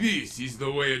follow. This is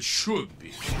the way it should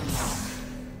be.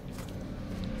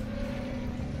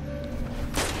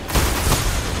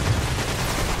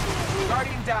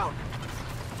 Guardian down.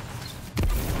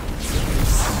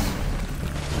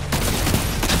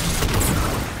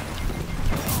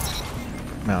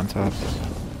 Mountain top.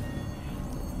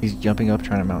 He's jumping up,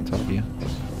 trying to mountain top you.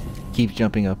 Keeps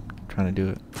jumping up, trying to do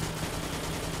it.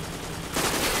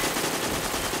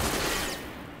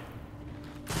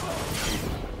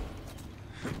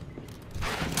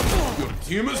 Your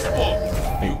team is full.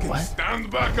 You can what? stand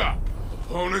back up.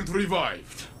 Opponent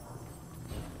revived.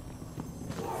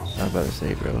 I was about to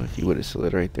say, bro, if you would have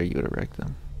slid right there, you would have wrecked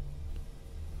them.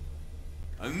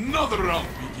 Another round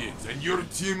begins and your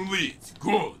team leads.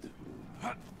 Good.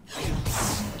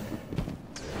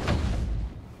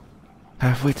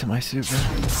 Halfway to my super.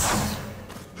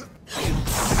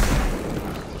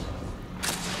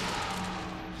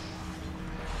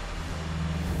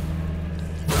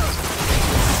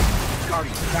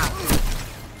 Guardian down.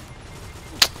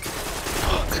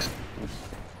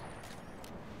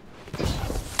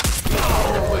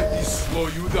 Don't let this slow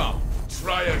you down.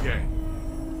 Try again.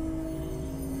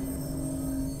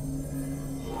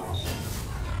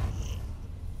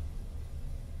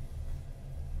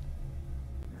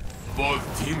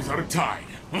 Both teams are tied.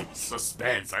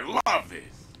 Suspense, I love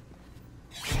this.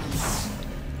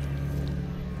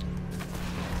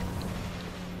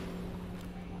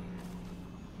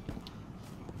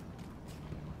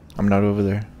 I'm not over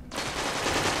there.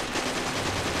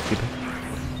 Keep it.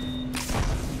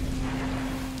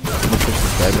 I'm gonna push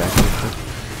this guy back real quick.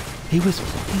 He was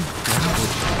fucking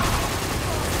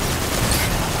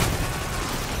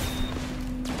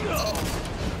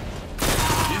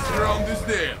This round is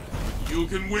there. You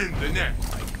can win the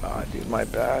next. Oh my god, dude, my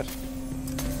bad.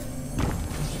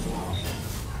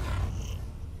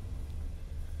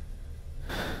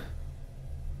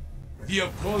 The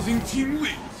opposing team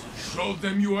leads. Show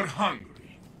them you are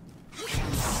hungry.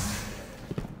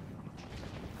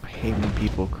 I hate when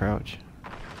people crouch.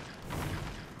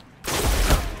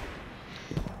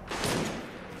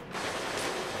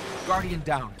 Guardian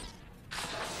down.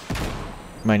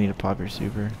 Might need to pop your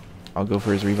super. I'll go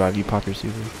for his revive. You pop your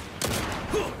super.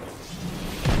 Your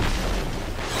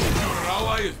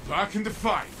ally is back in the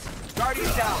fight. Guardian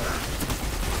down.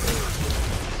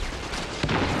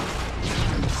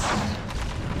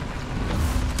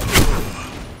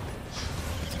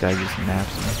 This guy just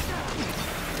naps me.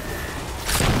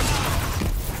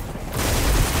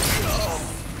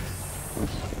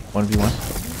 One v one.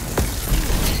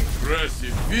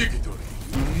 Impressive victory.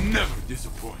 You never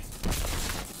disappoint.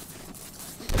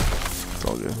 It's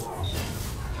all good.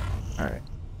 Alright.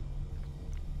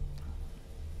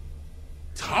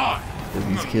 Tie.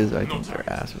 These kids, I No think they're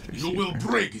time. ass with their You will super.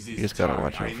 break this You just gotta tie,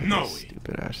 watch out I for know this it.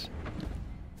 stupid ass.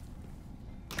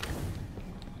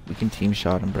 We can team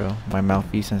shot him, bro. My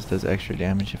malfeasance does extra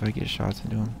damage if I get shots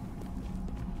into him.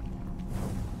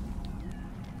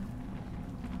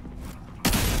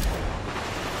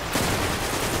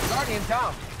 Guardian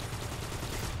down.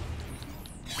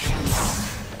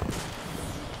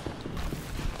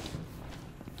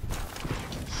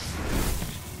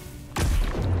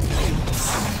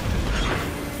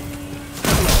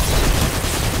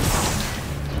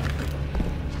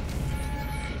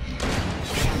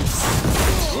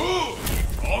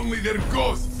 Only their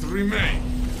ghosts remain.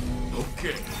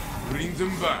 Okay, bring them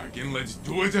back and let's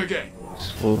do it again.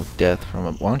 Slow death from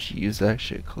above. Why don't you use that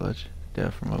shit, Clutch?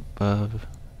 Death from above.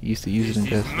 You used to use This it in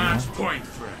is Destiny. match Huh? point,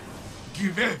 friend.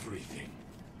 Give everything.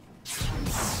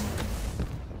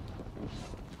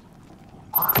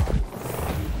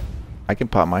 I can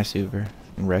pop my super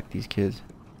and wreck these kids.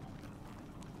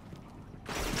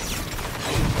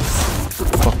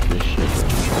 Fuck this shit.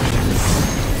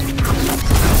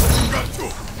 Got you.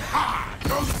 Ha!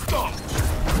 Don't stop.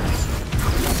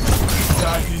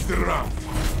 That is the round.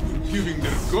 You're giving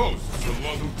their ghosts a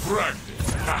lot of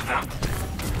practice.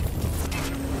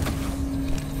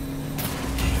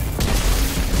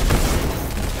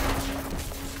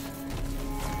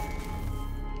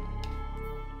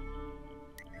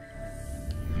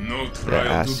 No trial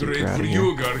ass too great super for outta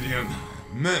you, Guardian.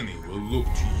 Many will look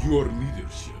to your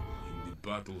leadership in the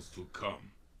battles to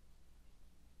come.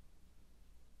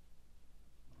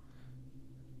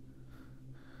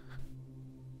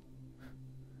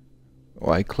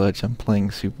 Why, Clutch? I'm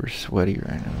playing super sweaty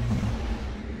right now. Huh?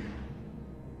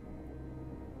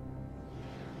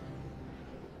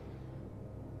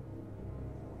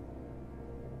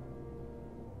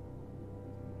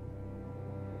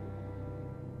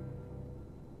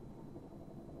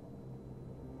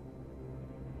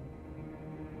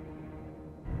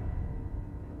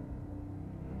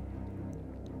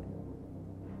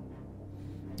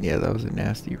 Yeah, that was a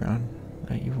nasty round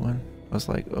that you won. I was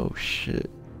like, oh shit.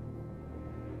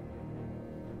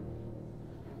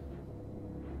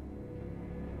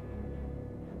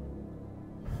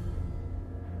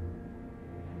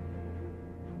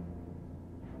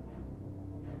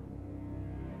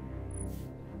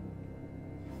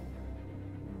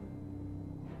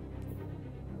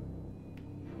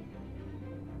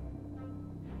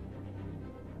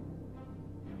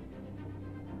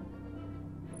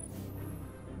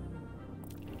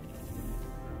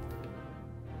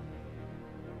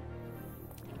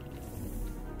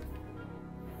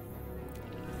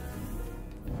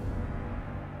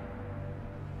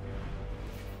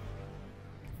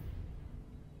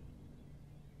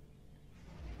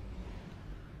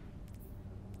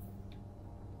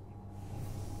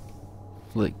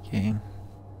 Flick game.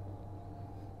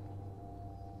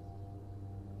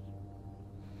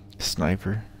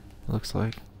 Sniper, looks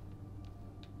like.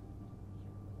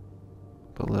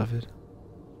 Beloved.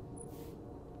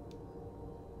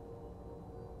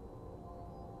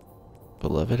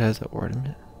 Beloved has an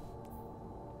ornament.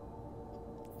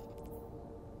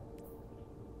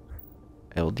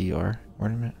 LDR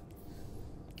ornament.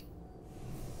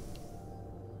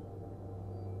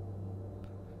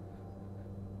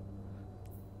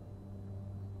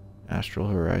 Astral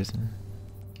Horizon.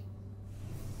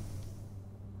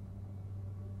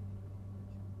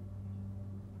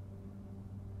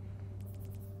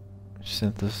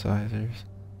 Synthesizers.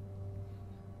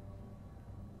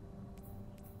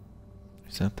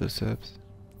 Syntheseps.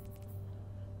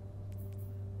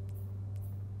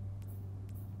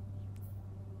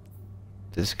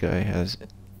 This guy's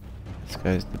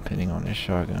depending on his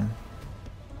shotgun.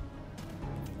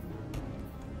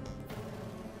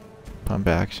 Pump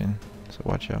action, so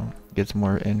watch out. Gets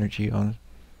more energy on it.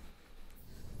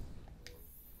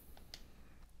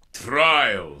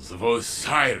 Trials of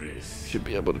Osiris. Should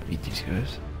be able to beat these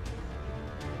guys.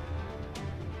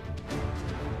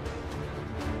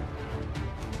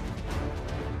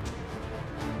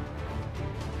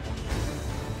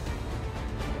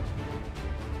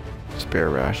 Spare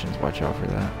rations, watch out for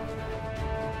that.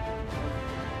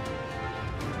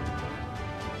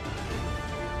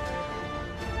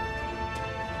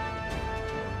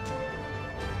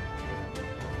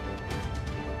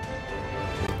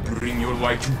 Bring your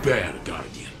light to bear,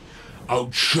 Guardian.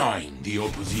 Outshine the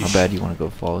opposition. How bad you want to go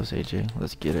flawless, AJ?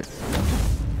 Let's get it.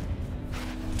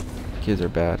 Kids are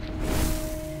bad.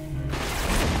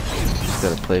 Just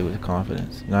gotta play with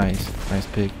confidence. Nice. Nice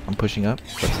pick. I'm pushing up.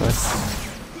 Left side.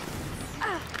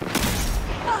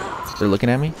 They're looking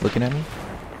at me. Looking at me.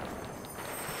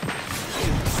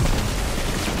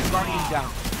 Guardian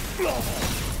down.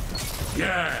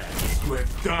 Yes,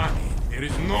 we've done it. There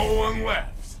is no one left.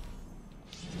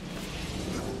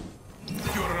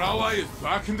 Your ally is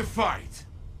back in the fight.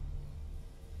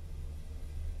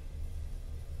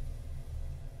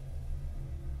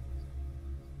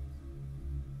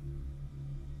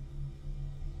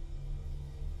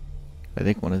 I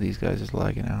think one of these guys is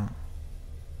lagging out.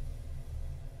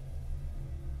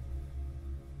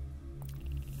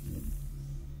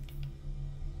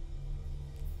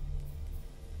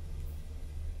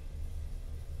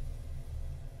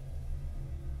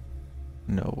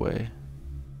 No way.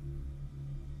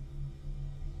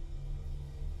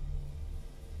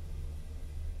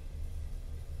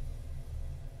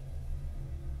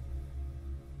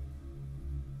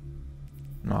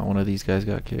 of these guys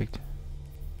got kicked.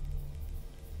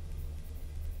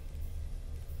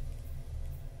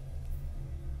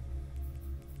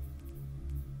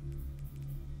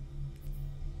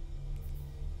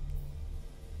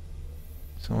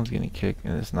 Someone's getting kicked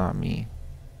and it's not me.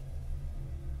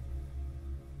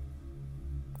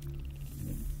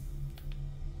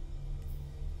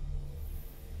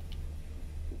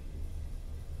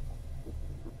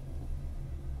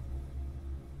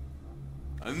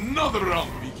 Another round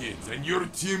begins and your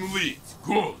team leads.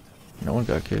 Good. No one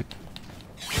got kicked.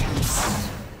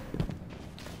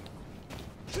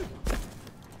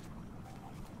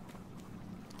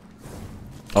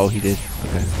 Oh, he did.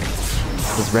 Okay.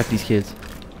 Let's wreck these kids.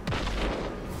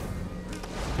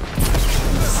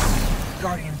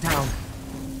 Guardian down.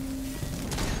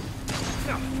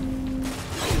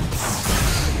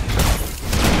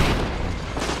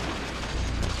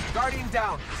 Guardian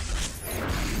down.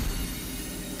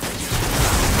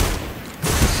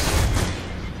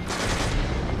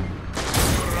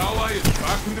 Your ally is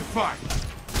back in the fight.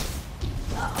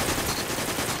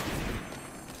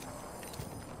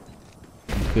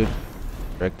 Good.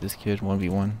 Wreck this kid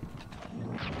 1v1.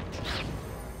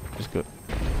 Just go.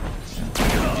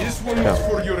 This one is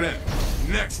for your end.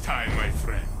 Next time, my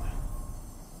friend.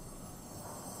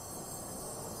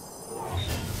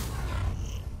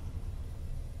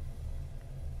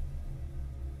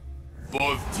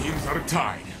 Both teams are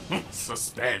tied.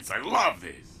 Suspense, I love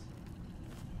this.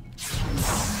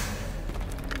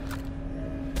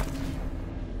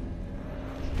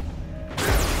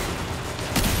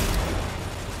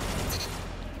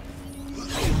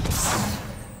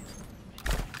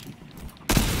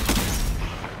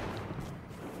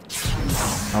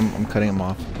 I'm cutting him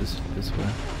off this way.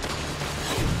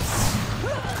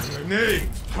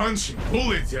 Grenades, punching,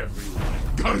 bullets everywhere.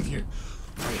 Guardian,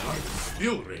 my heart is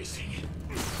still racing.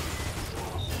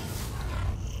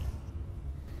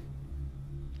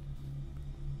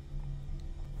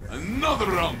 Another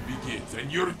round begins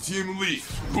and your team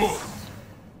leads. Good.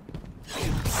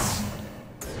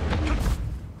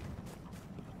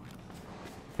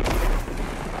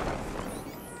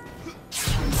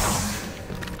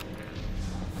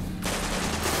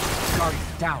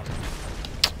 Guardian down.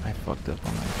 I fucked up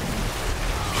on that.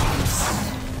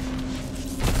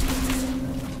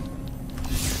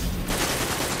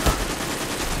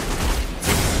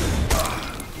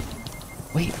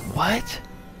 Wait, what?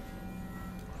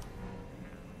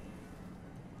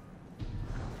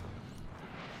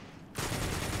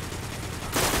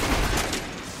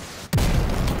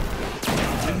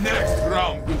 The next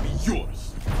round will be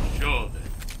yours. Show them.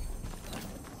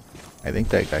 I think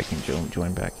that guy can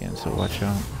join back in, so watch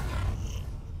out.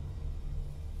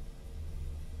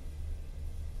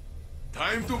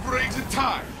 Time to break the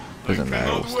tie. Doesn't I matter,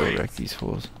 we'll cannot still wait. wreck these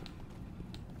fools.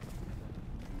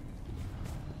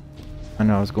 I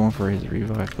know I was going for his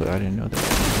revive, but I didn't know that.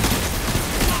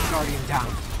 Guardian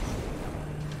down.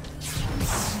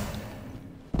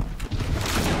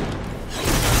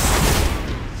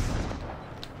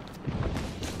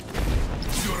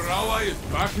 Your ally is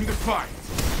back in the fight.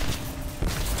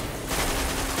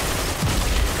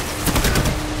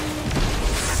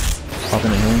 Pop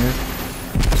in the healing here.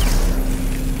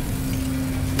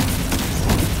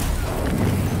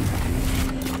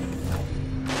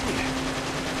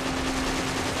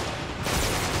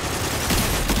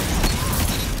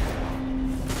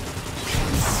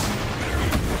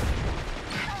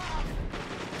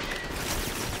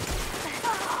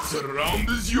 The round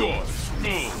is yours.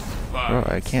 Bro,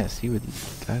 I can't see where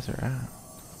these guys are at.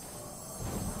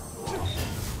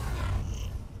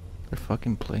 They're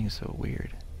fucking playing so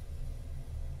weird.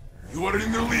 You are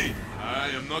in the lead. I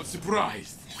am not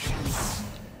surprised.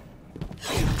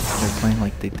 They're playing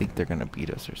like they think they're gonna beat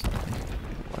us or something.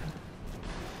 What?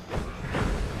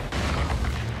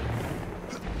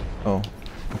 Oh,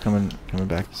 I'm coming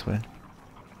back this way.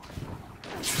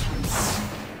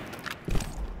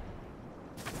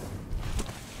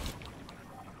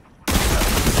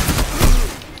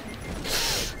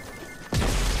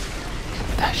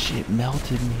 That shit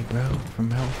melted me, bro,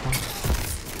 from Hellfire.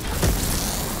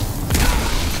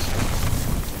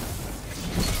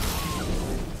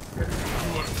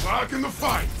 You are back in the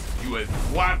fight. You have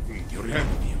flattened your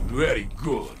enemy. Very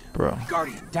good. Bro,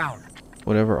 Guardian down.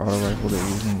 whatever auto rifle they're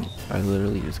using, I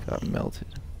literally just got melted.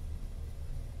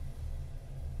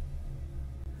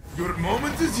 Your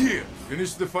moment is here.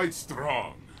 Finish the fight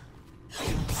strong.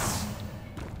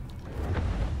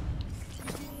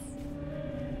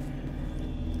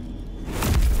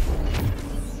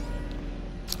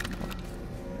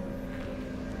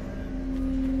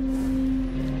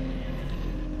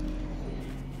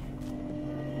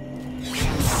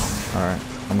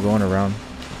 I'm going around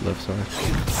left side.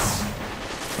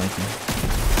 Flanking.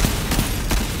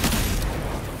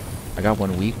 I got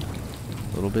one weak.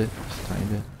 A little bit. Just a tiny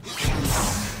bit.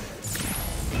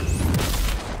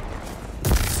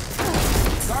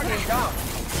 Guardian down.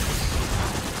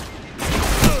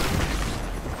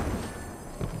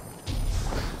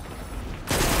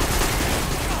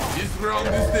 This round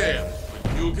is theirs,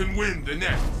 but you can win the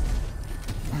next.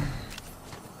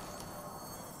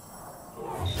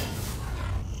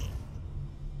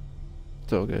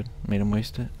 It's all good. Made him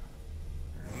waste it.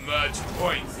 Match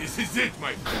point. This is it,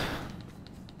 my friend.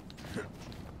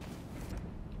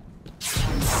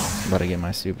 About to get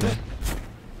my super.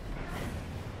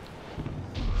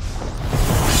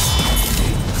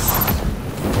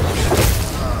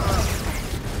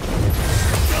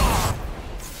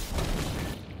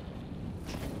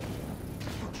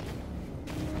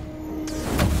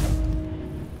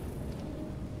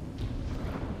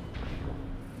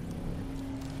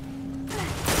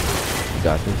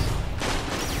 Got this.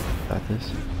 Got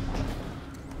this.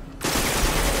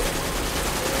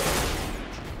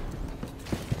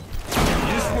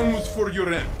 This one was for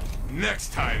your end.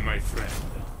 Next time, my friend.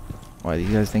 Why do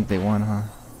you guys think they won, huh?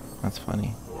 That's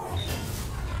funny.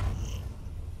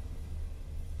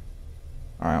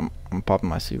 Alright, I'm popping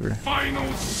my super.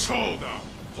 Final showdown.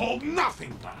 Hold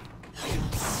nothing back.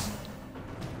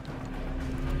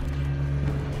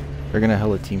 They're gonna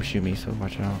hella team shoot me, so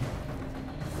watch out.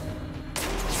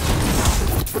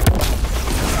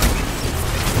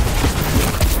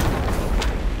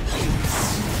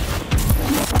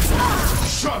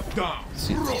 Shut down.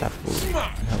 See, Broke, tap forward.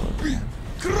 smash, Hella, beat, man.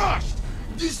 crushed,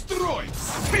 destroyed.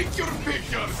 Take your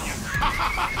picture.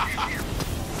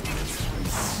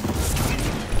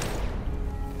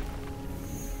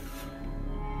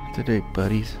 Today,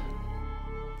 buddies.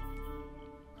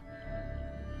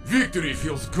 Victory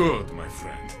feels good, my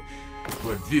friend.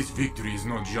 But this victory is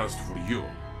not just for you.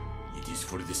 It is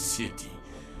for the city,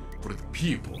 for the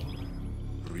people.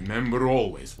 Remember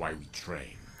always why we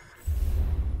train.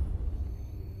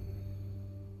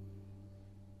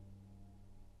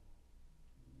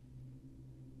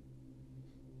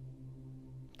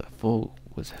 The fool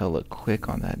was hella quick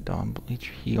on that Dawn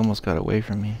Bleacher. He almost got away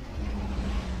from me.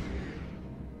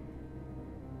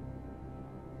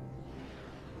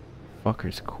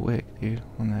 Fucker's quick, dude,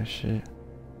 on that shit.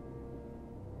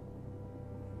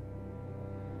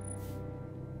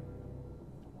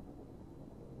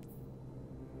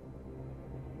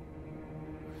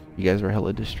 You guys were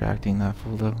hella distracting that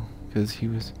fool though, because he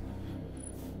was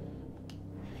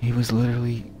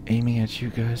literally aiming at you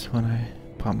guys when I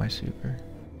popped my super.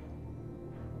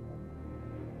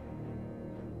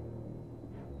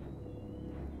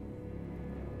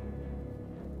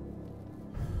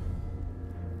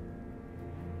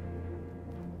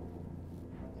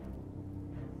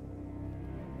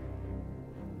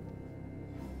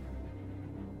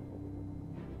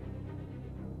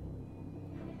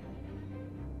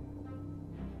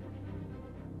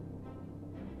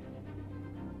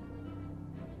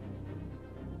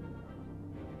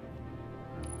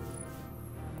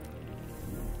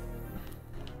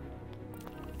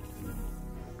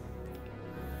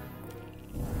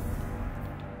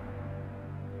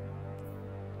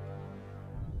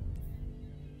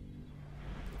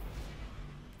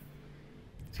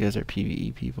 These guys are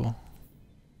PvE people.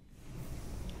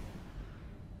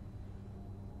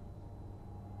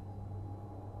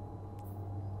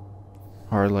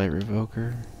 Hard light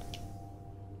revoker.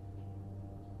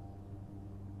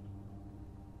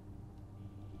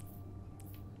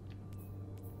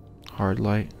 Hard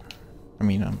light. I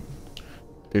mean,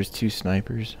 there's two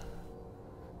snipers.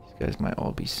 These guys might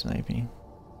all be sniping.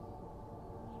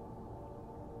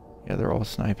 Yeah, they're all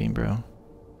sniping, bro.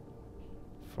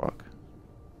 Fuck.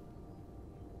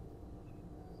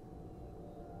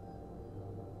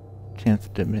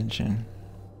 Tenth dimension.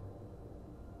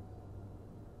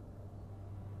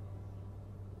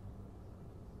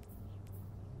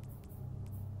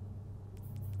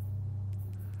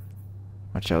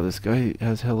 Watch out, this guy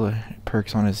has hella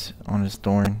perks on his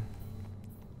thorn.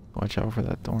 Watch out for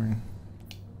that thorn.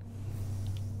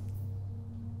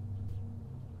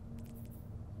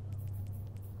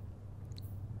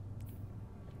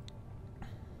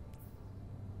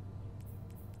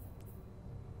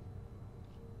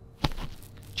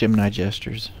 Gemini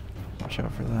gestures. Watch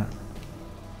out for that.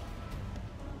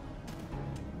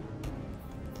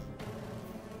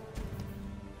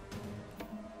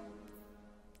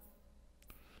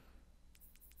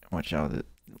 Watch out that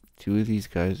two of these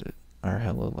guys are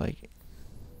hella like,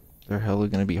 they're hella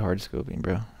gonna be hard scoping,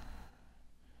 bro.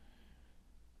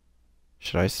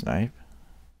 Should I snipe?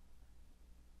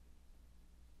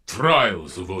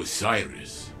 Trials of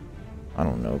Osiris. I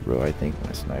don't know, bro. I think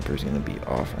my sniper's gonna be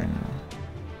off right now.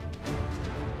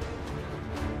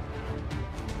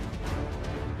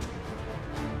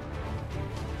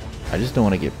 I just don't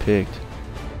want to get picked.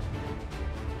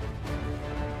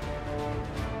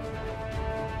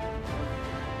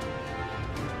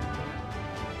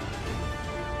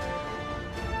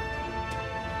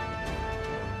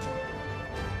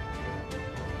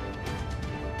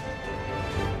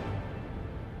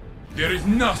 There is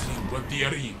nothing but the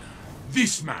arena.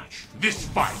 This match, this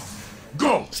fight.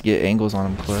 Go! Let's get angles on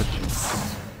him, Clutch.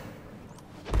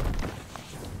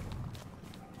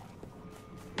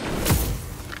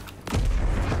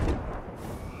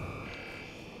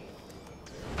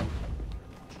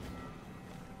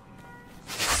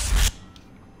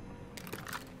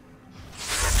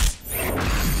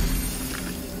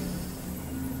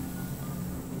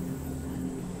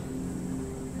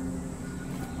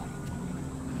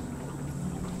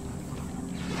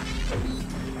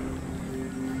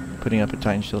 Putting up a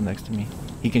Titan shield next to me.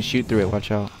 He can shoot through it,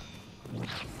 watch out.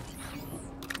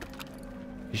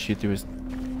 He shoot through his...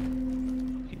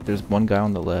 There's one guy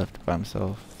on the left by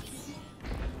himself.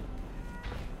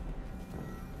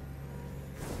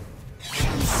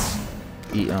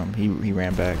 He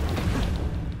ran back.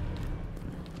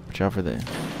 Watch out for the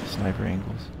sniper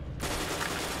angles.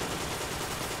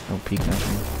 Don't peek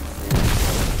nothing.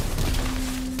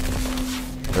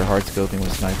 They're hard scoping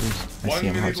with snipers. I see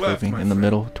him hard scoping in the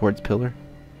middle towards pillar.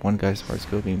 One guy's hard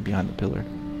scoping behind the pillar.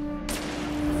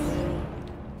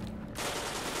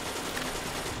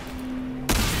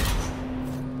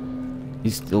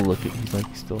 He's still looking.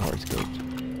 He's still hard scoped.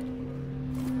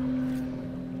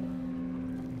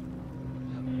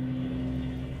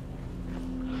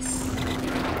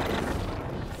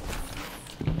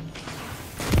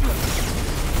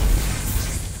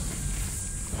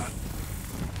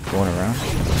 Going around.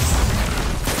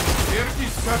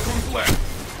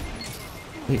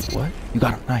 Wait, what? You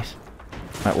got him. Nice.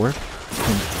 Might work.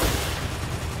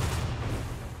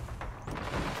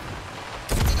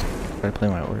 Try to play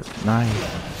my work. Nice.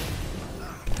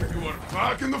 You are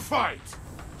back in the fight.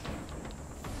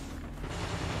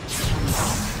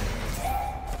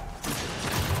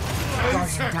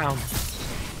 Down.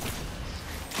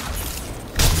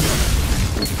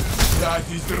 That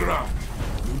is the round.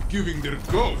 You're giving their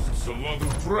ghosts a lot of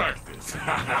practice.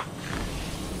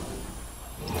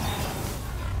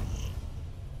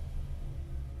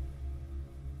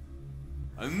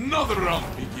 Another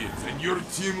round begins and your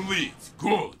team leads.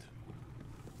 Good.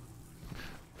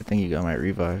 I think you got my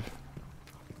revive.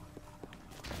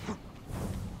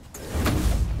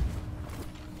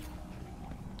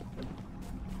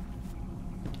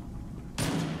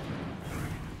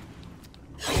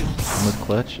 I'm with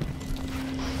Clutch.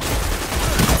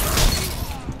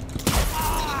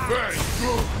 Very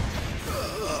good.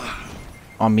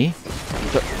 On me?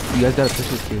 You guys gotta push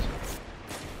this dude.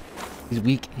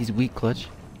 He's weak, Clutch.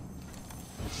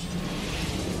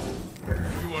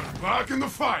 You are back in the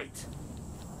fight.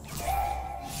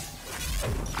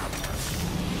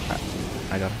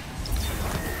 I got him.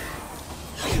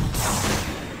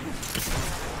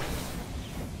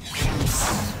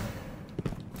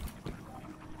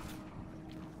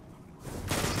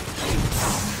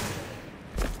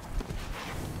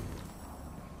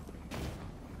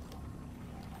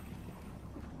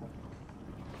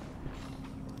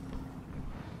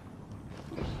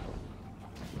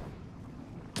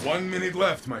 One minute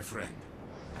left, my friend.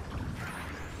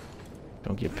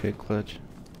 Don't get picked, Clutch.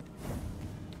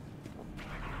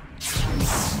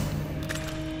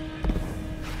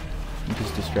 I'm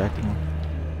just distracting him.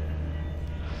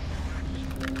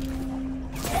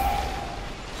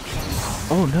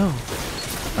 Oh no!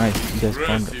 Nice, you guys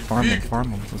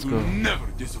farm him. Let's go. Never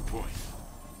disappoint.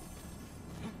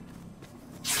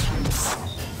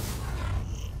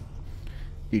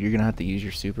 Dude, you're gonna have to use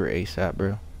your super ASAP,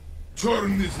 bro.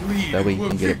 Turn this lead. That way you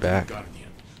can get it back. Guardian.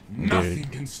 Nothing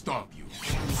can stop you.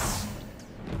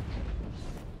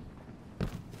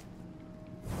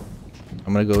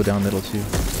 I'm gonna go down middle too.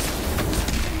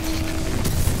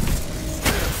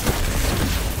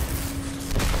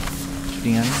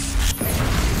 Shooting at me.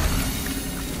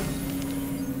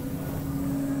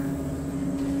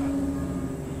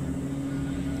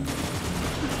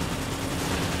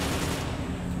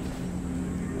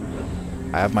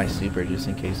 I have my super just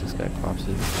in case this guy pops it.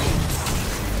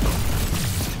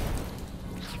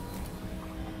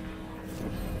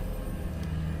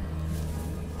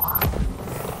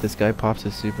 If this guy pops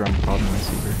his super, I'm popping my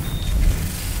super.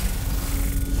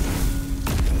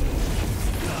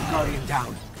 Guardian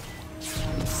down.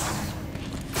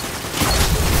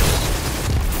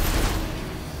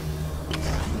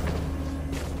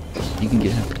 You can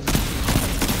get him.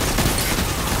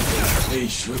 They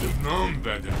should have known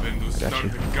better than to start you.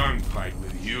 a gunfight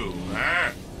with you,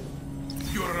 huh?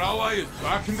 Your ally is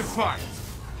back in the fight.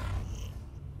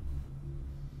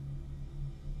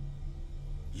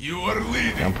 You are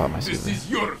leading. I'll pop my This super. is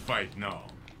your fight now.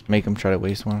 Make him try to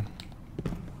waste one.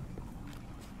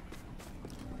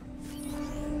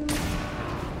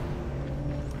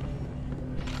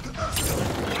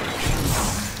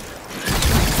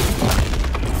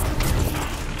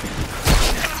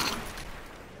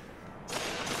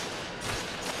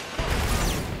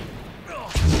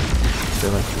 They're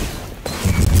like,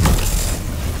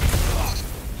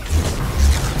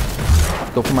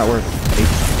 go for my word.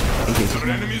 Your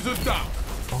enemies are down.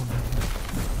 Oh no.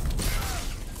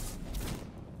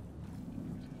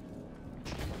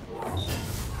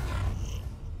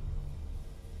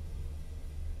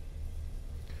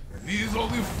 These are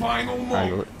the final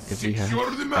Alright, moments. if we have,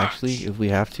 Secure the match. actually, if we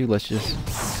have to, let's just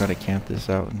try to camp this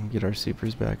out and get our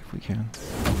supers back if we can.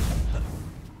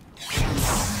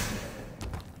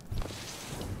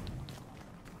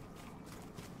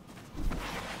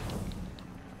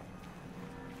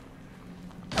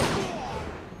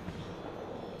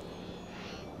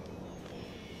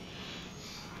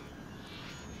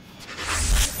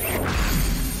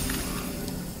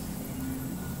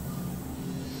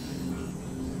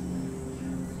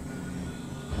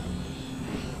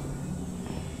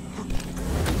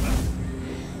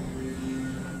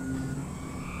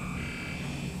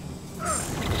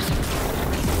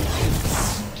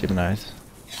 Nice.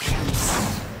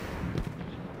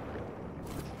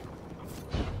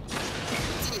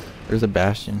 There's a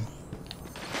bastion.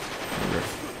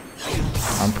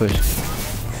 I'm pushing.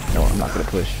 No, I'm not gonna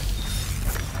push.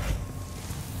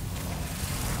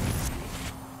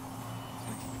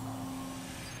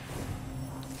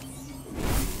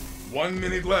 One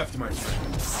minute left, my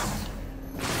friend.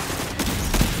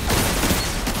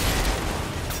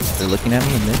 They're looking at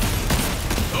me in this.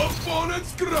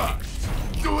 Opponent's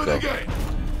crushed. Do it Go. again.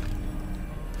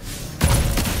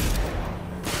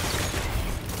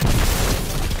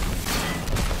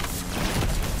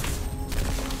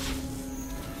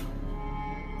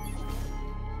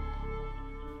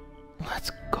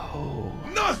 Let's go.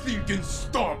 Nothing can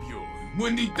stop you.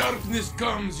 When the darkness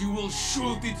comes, you will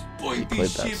shoot its pointy played that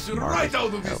ships smart right as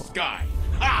out of the hell. sky.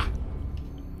 Ha!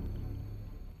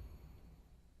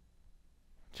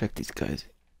 Check these guys.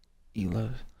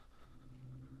 Elos.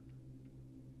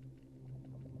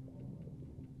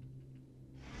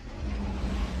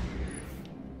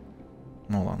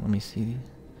 Hold on, let me see.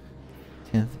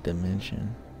 10th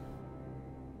dimension.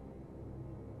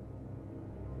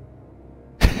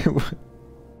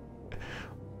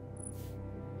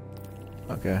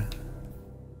 Okay.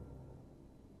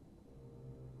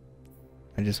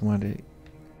 I just wanted.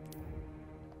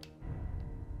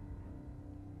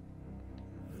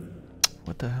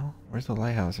 What the hell? Where's the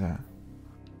lighthouse at?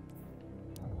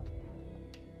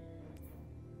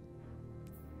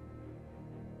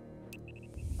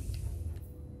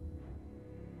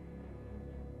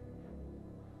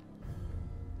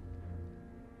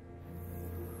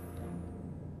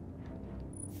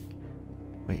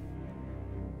 Wait.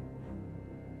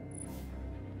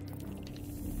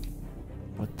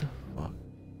 What the fuck?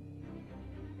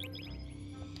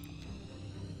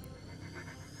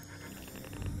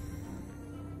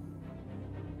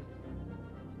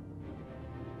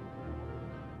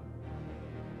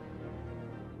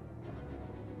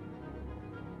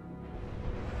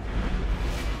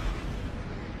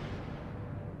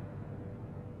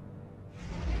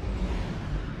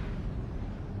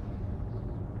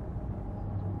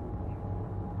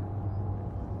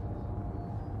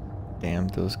 Damn,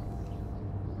 those.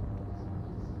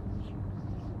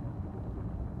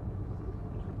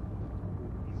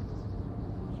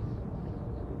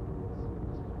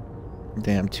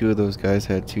 Damn, two of those guys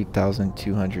had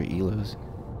 2,200 elos.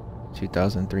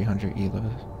 2,300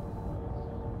 elos.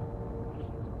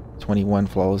 21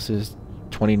 flawlesses.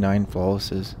 29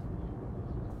 flawlesses.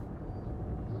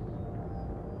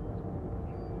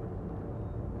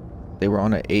 They were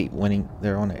on an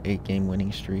 8-game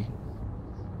winning streak.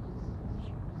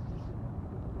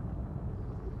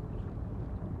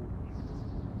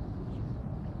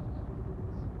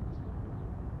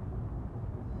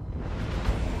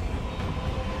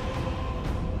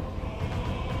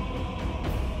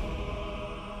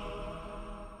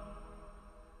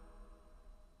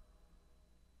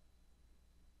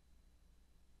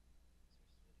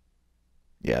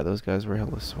 Yeah, those guys were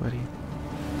hella sweaty.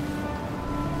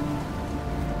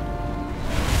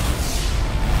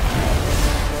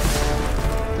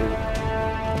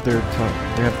 They're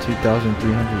top. They have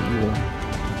 2,300 elo.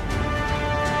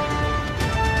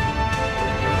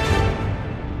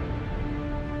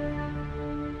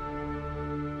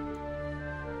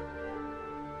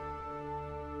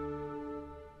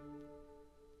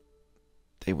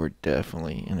 They were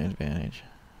definitely an advantage.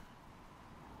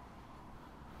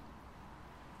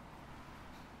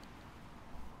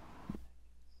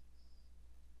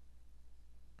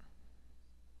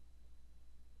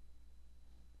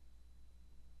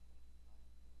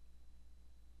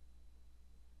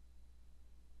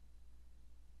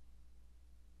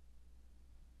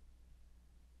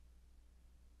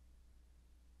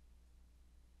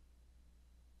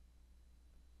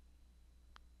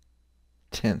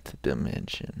 Tenth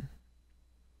dimension.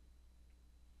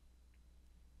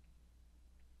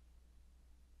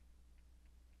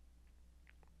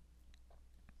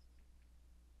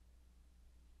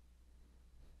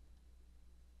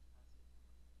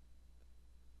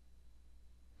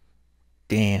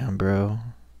 Damn, bro.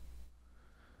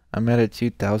 I'm at a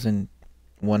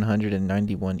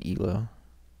 2,191 elo.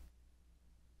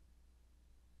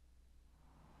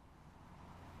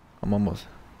 I'm almost.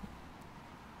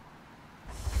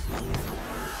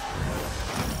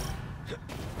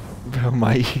 Bro,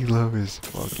 my elo is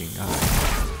fucking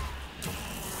high.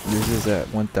 Yours is at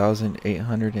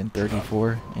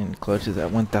 1,834 and Clutch is at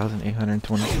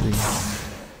 1,823.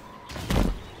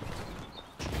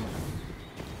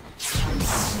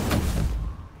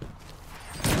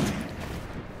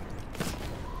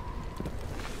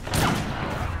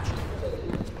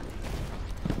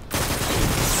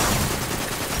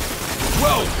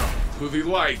 Welcome to the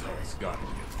Lighthouse, Guardian.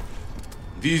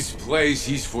 This place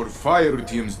is for fire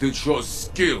teams that show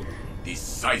skill,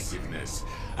 decisiveness,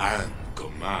 and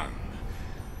command.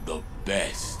 The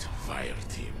best fire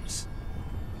teams.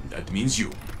 That means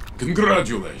you.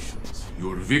 Congratulations.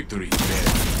 Your victory there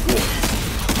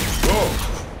was. Go,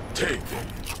 take them.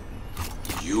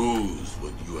 Use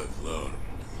what you have learned.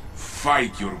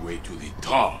 Fight your way to the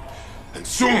top. And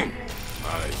soon,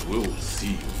 I will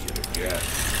see you here again.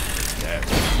 Yes.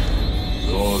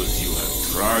 Those you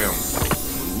have triumphed.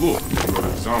 Look at your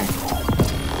example.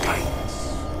 Guidance.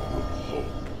 Hope.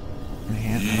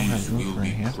 These will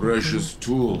be precious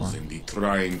tools in the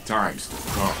trying times to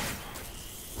come.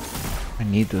 I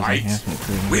need those Fight, enhancement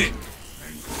creams. win,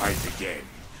 and fight again.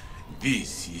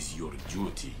 This is your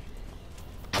duty.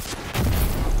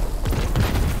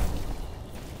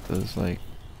 Those like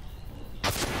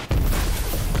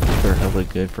they're hella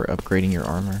good for upgrading your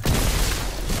armor.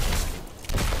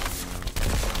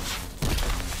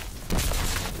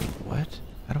 What?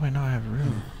 How do I not have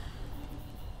room?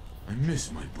 I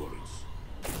miss my bullets.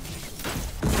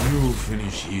 When you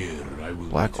finish here, I will.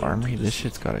 Black return armory? to the This city.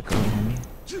 shit's gotta go, homie.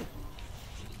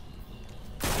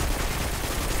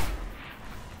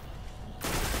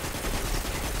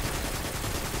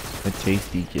 A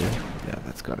tasty gift. Yeah,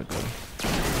 that's gotta go.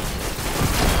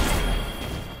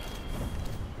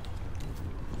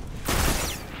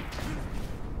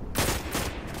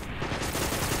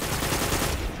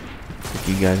 If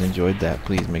you guys enjoyed that,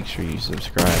 please make sure you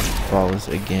subscribe. Follow us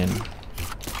again.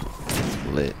 It's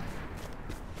lit.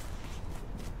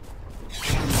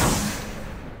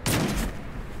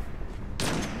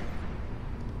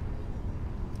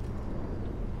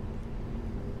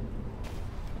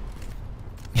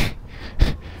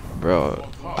 Bro,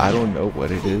 I don't know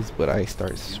what it is, but I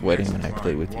start sweating when I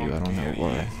play with you. I don't know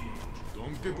why.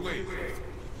 Don't get late.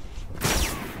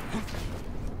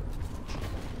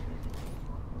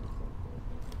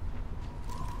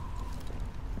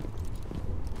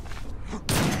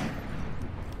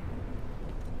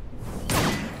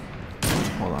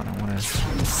 Hold on, I wanna...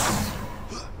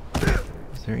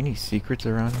 Is there any secrets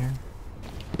around here?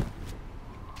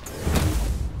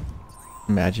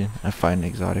 Imagine, I find an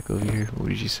exotic over here. What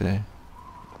did you say?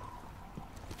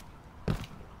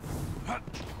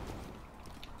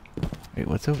 Wait,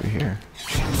 what's over here?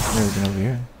 I've never been over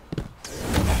here.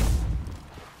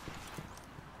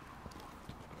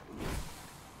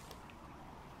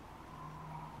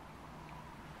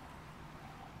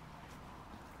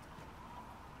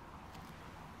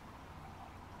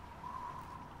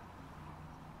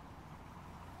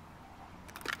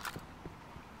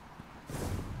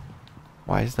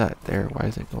 Why is that there? Why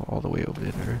does it go all the way over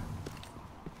there?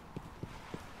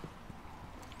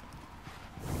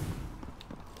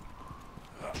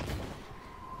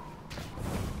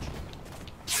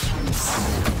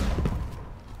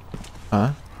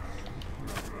 Huh?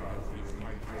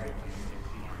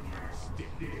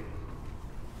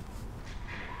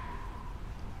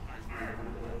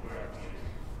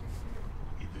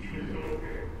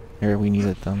 Here, we need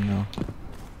a thumbnail.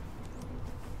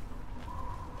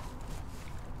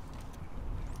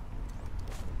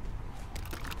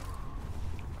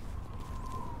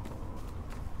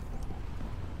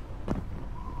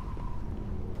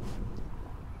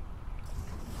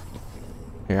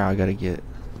 Here, I gotta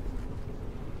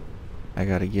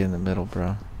get in the middle,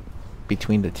 bro.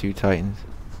 Between the two titans.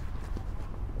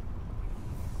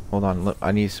 Hold on, look,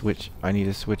 I need to switch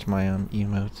my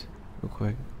emotes real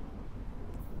quick.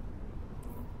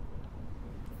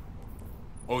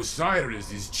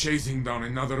 Osiris is chasing down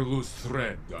another loose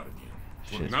thread, Guardian.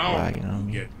 For Shit's now, lagging on you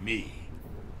me. get me.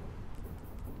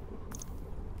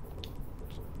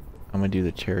 I'm gonna do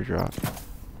the chair drop.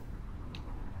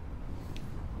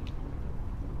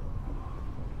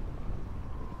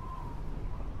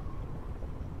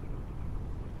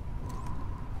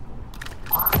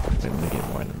 Let me get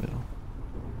more in the middle.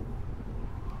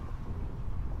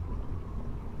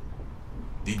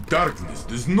 The darkness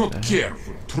does not care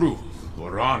for truth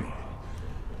or honor.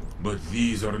 But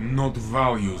these are not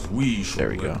values we There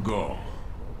we should let go.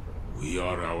 We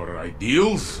are our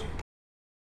ideals,